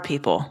HR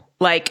people.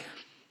 Like,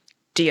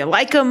 do you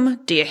like them?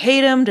 Do you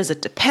hate them? Does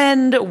it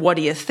depend? What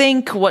do you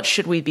think? What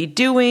should we be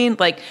doing?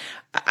 Like,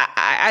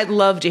 I'd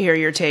love to hear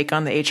your take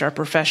on the HR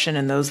profession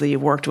and those that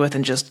you've worked with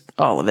and just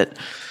all of it.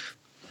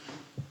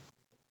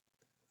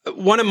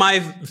 One of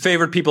my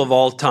favorite people of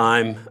all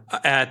time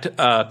at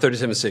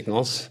 37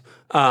 Signals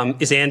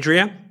is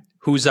Andrea,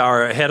 who's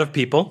our head of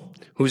people,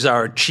 who's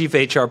our chief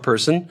HR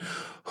person,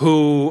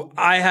 who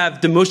I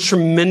have the most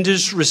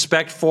tremendous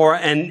respect for,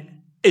 and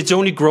it's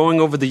only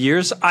growing over the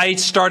years. I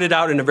started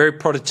out in a very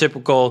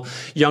prototypical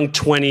young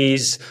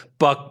 20s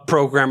buck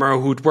programmer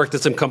who'd worked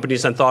at some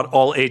companies and thought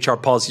all HR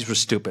policies were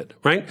stupid,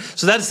 right?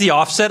 So that's the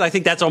offset. I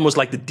think that's almost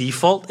like the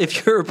default.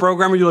 If you're a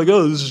programmer, you're like,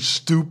 oh, this is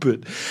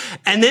stupid.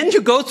 And then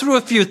you go through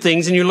a few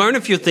things and you learn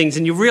a few things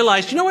and you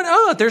realize, you know what?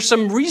 Oh, there's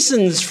some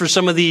reasons for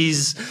some of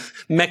these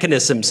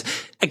mechanisms.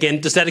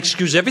 Again, does that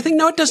excuse everything?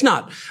 No, it does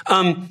not.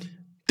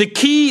 The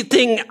key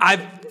thing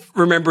I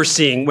remember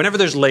seeing, whenever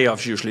there's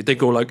layoffs usually, they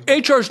go like,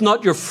 HR is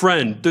not your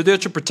friend. They're there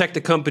to protect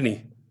the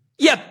company.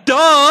 Yeah,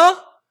 duh!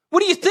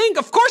 What do you think?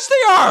 Of course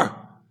they are!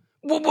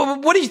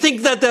 What do you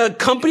think, that the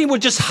company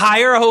would just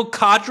hire a whole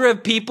cadre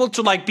of people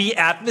to like be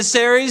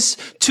adversaries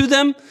to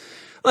them?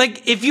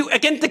 Like, if you,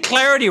 again, the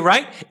clarity,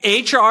 right?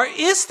 HR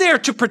is there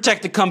to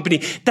protect the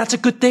company. That's a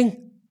good thing.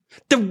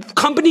 The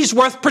company's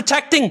worth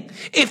protecting.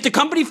 If the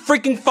company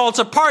freaking falls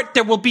apart,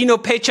 there will be no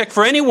paycheck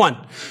for anyone.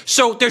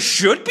 So there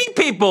should be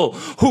people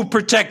who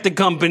protect the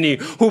company,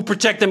 who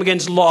protect them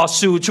against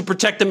lawsuits, who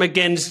protect them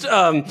against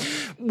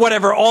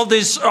whatever, all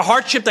this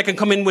hardship that can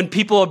come in when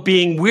people are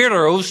being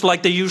weirdos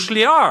like they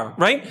usually are,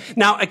 right?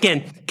 Now,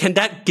 again, can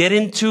that get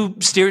into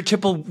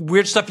stereotypical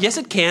weird stuff? Yes,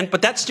 it can,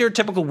 but that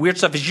stereotypical weird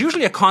stuff is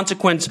usually a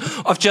consequence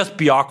of just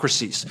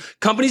bureaucracies.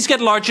 Companies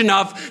get large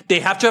enough, they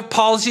have to have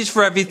policies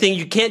for everything.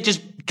 You can't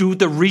just do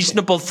the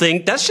reasonable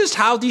thing. That's just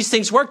how these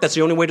things work. That's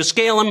the only way to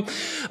scale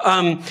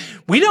them.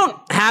 We don't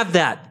have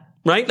that,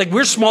 right? Like,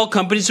 we're small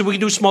companies, so we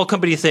can do small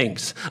company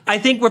things. I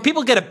think where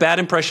people get a bad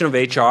impression of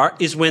HR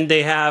is when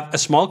they have a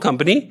small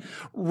company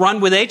run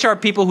with HR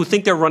people who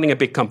think they're running a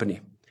big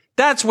company.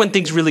 That's when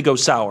things really go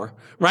sour,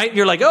 right?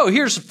 You're like, oh,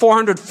 here's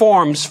 400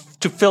 forms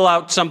to fill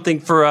out something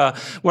for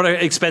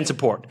expense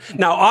report.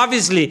 Now,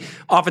 obviously,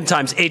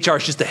 oftentimes HR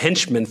is just a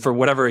henchman for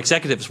whatever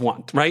executives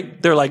want,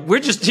 right? They're like, we're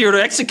just here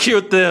to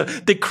execute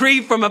the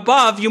decree from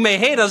above. You may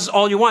hate us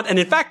all you want. And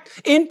in fact,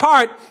 in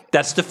part,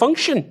 that's the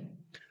function.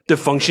 The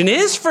function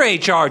is for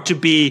HR to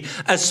be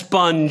a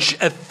sponge,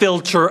 a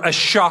filter, a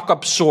shock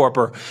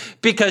absorber.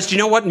 Because you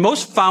know what?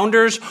 Most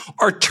founders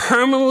are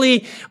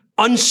terminally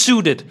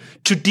unsuited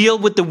to deal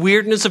with the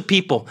weirdness of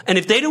people. And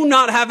if they do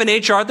not have an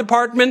HR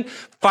department,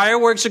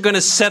 fireworks are going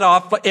to set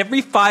off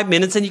every 5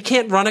 minutes, and you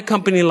can't run a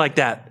company like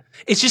that.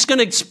 It's just going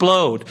to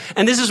explode.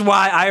 And this is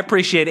why I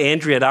appreciate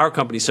Andrea at our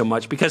company so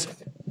much, because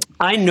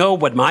I know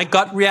what my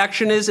gut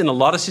reaction is in a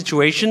lot of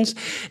situations.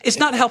 It's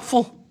not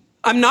helpful.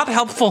 I'm not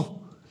helpful.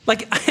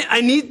 Like,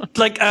 I need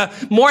like a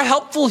more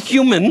helpful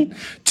human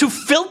to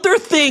filter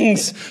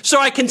things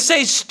so I can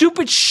say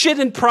stupid shit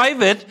in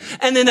private,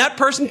 and then that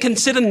person can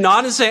sit and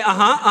nod and say,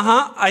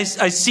 I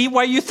see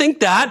why you think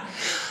that.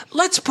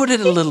 Let's put it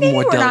a little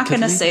more delicately. We're not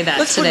going to say that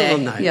Let's today. Put it a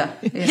little nice. Yeah.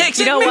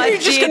 Exactly. You know what?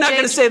 You're just not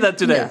going to say that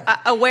today. Yeah.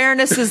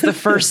 Awareness is the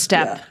first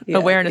step.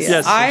 Awareness is the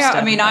first step.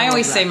 I mean, I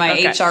always say my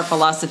HR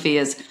philosophy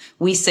is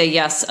we say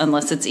yes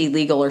unless it's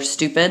illegal or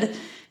stupid.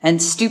 And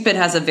stupid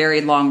has a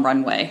very long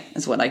runway,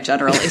 is what I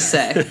generally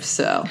say.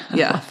 So,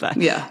 yeah.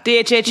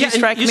 DHH, you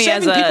strike me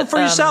as people for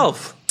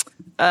yourself.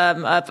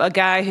 A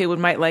guy who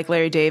might like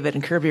Larry David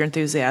and Curb Your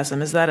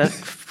Enthusiasm. Is that a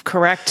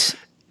correct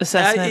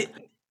assessment?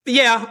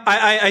 Yeah,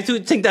 I do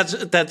think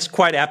that's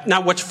quite apt.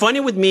 Now, what's funny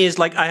with me is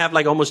like I have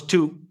like almost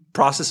two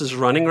processes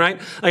running,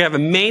 right? I have a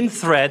main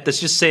thread that's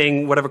just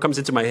saying whatever comes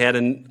into my head,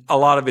 and a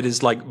lot of it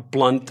is like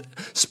blunt,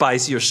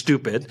 spicy, or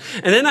stupid.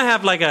 And then I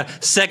have like a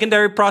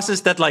secondary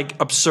process that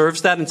like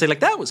observes that and say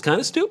like, that was kind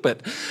of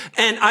stupid.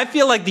 And I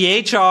feel like the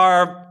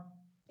HR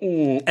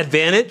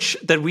advantage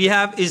that we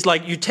have is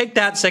like you take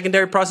that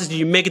secondary process and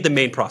you make it the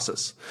main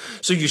process.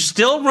 So you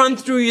still run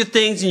through your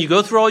things and you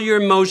go through all your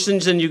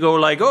emotions and you go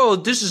like, oh,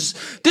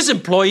 this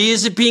employee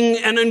is being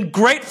an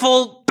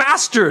ungrateful bastard.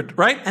 bastard,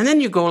 right? And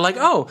then you go like,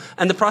 oh,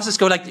 and the process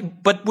go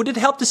like, but would it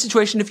help the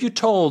situation if you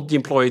told the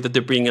employee that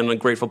they're being an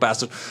ungrateful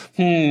bastard?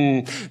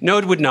 No,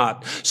 it would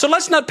not. So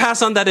let's not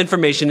pass on that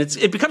information.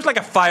 It becomes like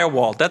a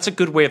firewall. That's a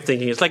good way of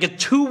thinking. It's like a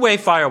two-way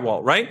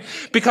firewall, right?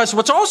 Because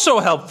what's also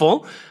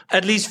helpful,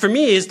 at least for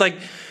me, is like,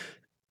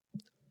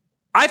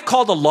 I've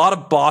called a lot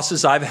of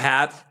bosses I've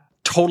had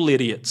total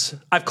idiots.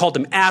 I've called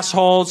them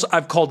assholes.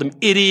 I've called them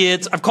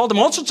idiots. I've called them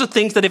all sorts of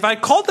things that if I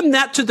called them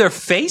that to their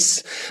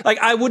face, like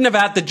I wouldn't have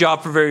had the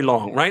job for very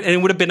long, right? And it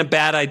would have been a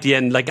bad idea.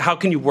 And like, how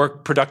can you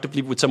work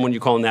productively with someone you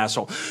call an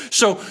asshole?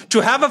 So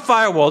to have a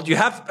firewall, you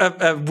have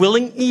a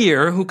willing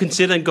ear who can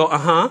sit and go,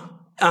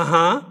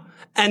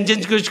 and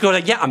just go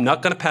like, yeah, I'm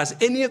not going to pass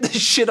any of this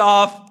shit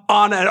off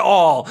on at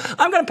all.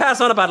 I'm going to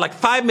pass on about like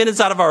 5 minutes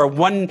out of our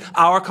 1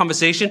 hour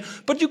conversation,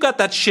 but you got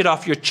that shit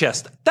off your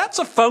chest. That's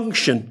a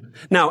function.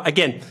 Now,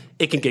 again,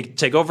 it can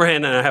take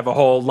overhand, and I have a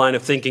whole line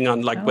of thinking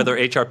on like whether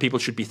HR people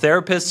should be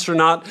therapists or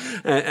not.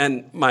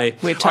 And my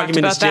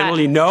argument is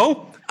generally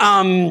no.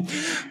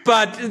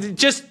 But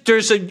just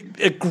there's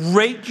a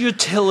great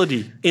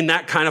utility in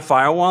that kind of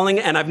firewalling,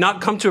 and I've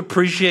not come to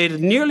appreciate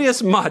it nearly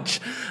as much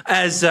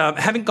as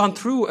having gone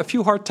through a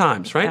few hard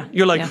times, right?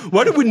 You're like,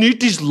 why do we need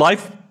these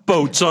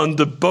lifeboats on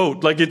the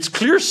boat? Like, it's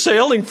clear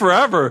sailing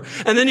forever.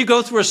 And then you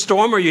go through a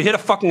storm or you hit a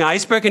fucking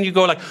iceberg and you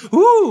go like,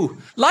 ooh,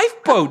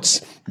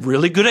 lifeboats.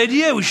 Really good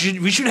idea. We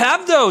should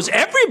have those.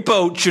 Every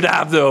boat should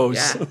have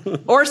those. Yeah.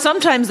 Or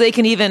sometimes they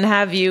can even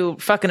have you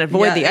fucking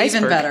avoid the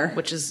iceberg, even better.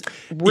 Which is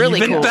really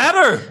even cool.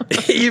 better.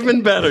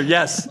 Even better.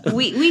 Yes.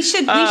 We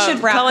should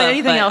wrap Colin, up.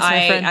 anything else,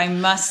 my friend? I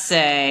must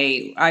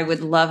say, I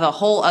would love a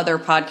whole other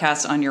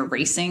podcast on your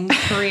racing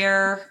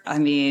career. I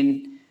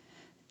mean,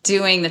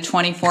 doing the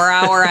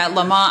 24-hour at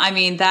Le Mans. I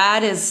mean,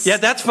 that is... Yeah,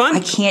 that's fun. I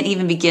can't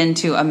even begin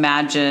to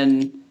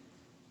imagine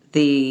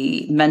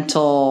the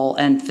mental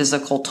and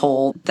physical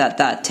toll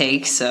that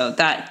takes. So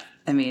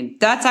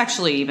that's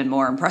actually even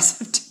more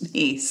impressive to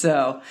me.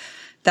 So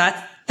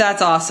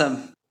that's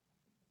awesome.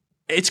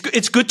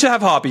 It's good to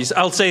have hobbies.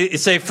 I'll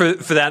say for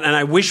that. And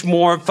I wish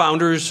more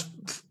founders,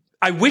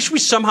 I wish we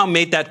somehow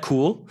made that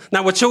cool.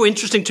 Now, what's so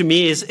interesting to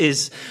me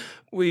is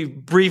we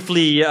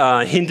briefly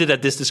hinted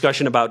at this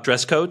discussion about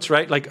dress codes,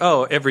 right? Like,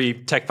 oh, every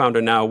tech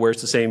founder now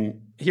wears the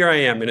same. Here I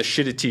am in a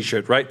shitty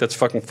t-shirt, right? That's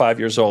fucking 5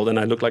 years old and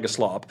I look like a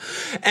slob.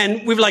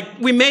 And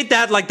we made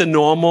that like the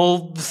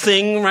normal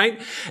thing, right?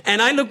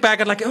 And I look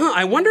back at like,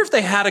 I wonder if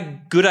they had a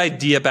good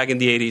idea back in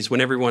the 80s when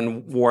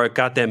everyone wore a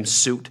goddamn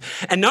suit.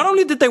 And not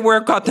only did they wear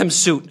a goddamn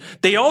suit,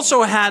 they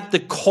also had the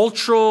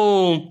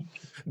cultural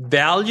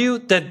value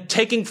that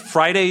taking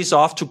Fridays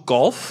off to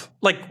golf,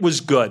 like, was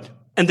good.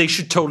 And they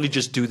should totally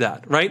just do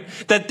that, right?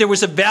 That there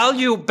was a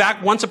value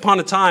back once upon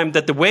a time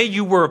that the way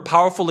you were a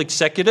powerful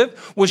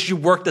executive was you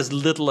worked as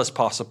little as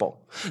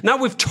possible. Now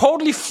we've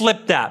totally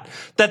flipped that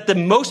the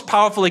most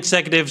powerful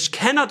executives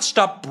cannot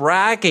stop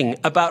bragging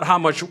about how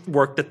much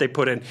work that they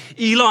put in.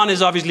 Elon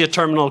is obviously a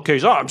terminal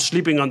case. Oh, I'm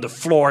sleeping on the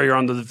floor here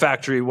under the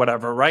factory,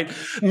 whatever, right?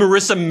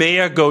 Marissa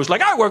Mayer goes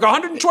like, I work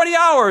 120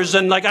 hours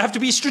and like I have to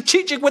be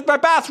strategic with my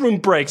bathroom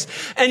breaks.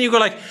 And you go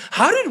like,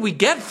 how did we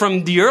get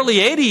from the early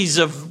 80s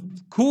of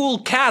cool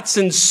cats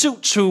in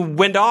suits who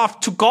went off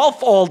to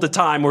golf all the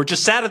time or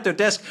just sat at their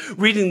desk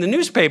reading the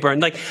newspaper?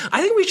 And like,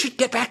 I think we should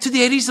get back to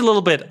the 80s a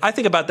little bit. I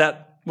think about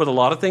that with a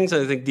lot of things.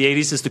 I think the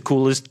 80s is the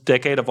coolest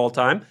decade of all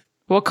time.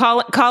 Well,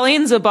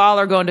 Colleen Zabal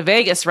are going to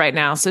Vegas right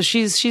now, so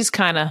she's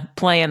kind of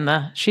playing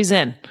she's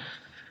in.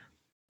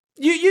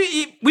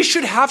 We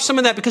should have some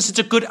of that because it's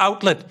a good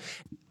outlet.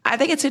 I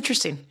think it's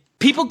interesting.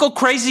 People go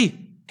crazy.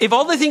 If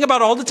all they think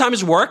about all the time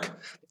is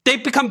work, they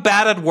become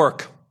bad at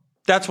work.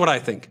 That's what I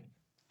think.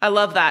 I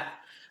love that.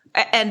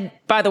 And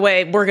by the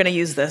way, we're going to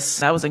use this.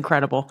 That was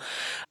incredible.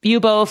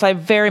 You both, I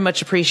very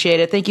much appreciate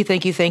it. Thank you,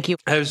 thank you, thank you.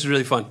 It was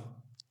really fun.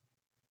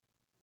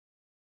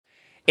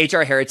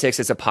 HR Heretics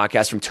is a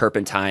podcast from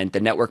Turpentine,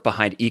 the network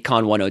behind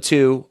Econ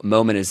 102,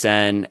 Moment of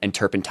Zen, and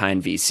Turpentine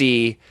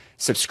VC.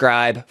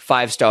 Subscribe,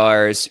 5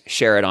 stars,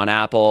 share it on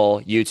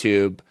Apple,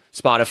 YouTube,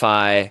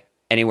 Spotify,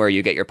 anywhere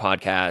you get your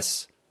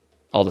podcasts,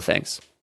 all the things.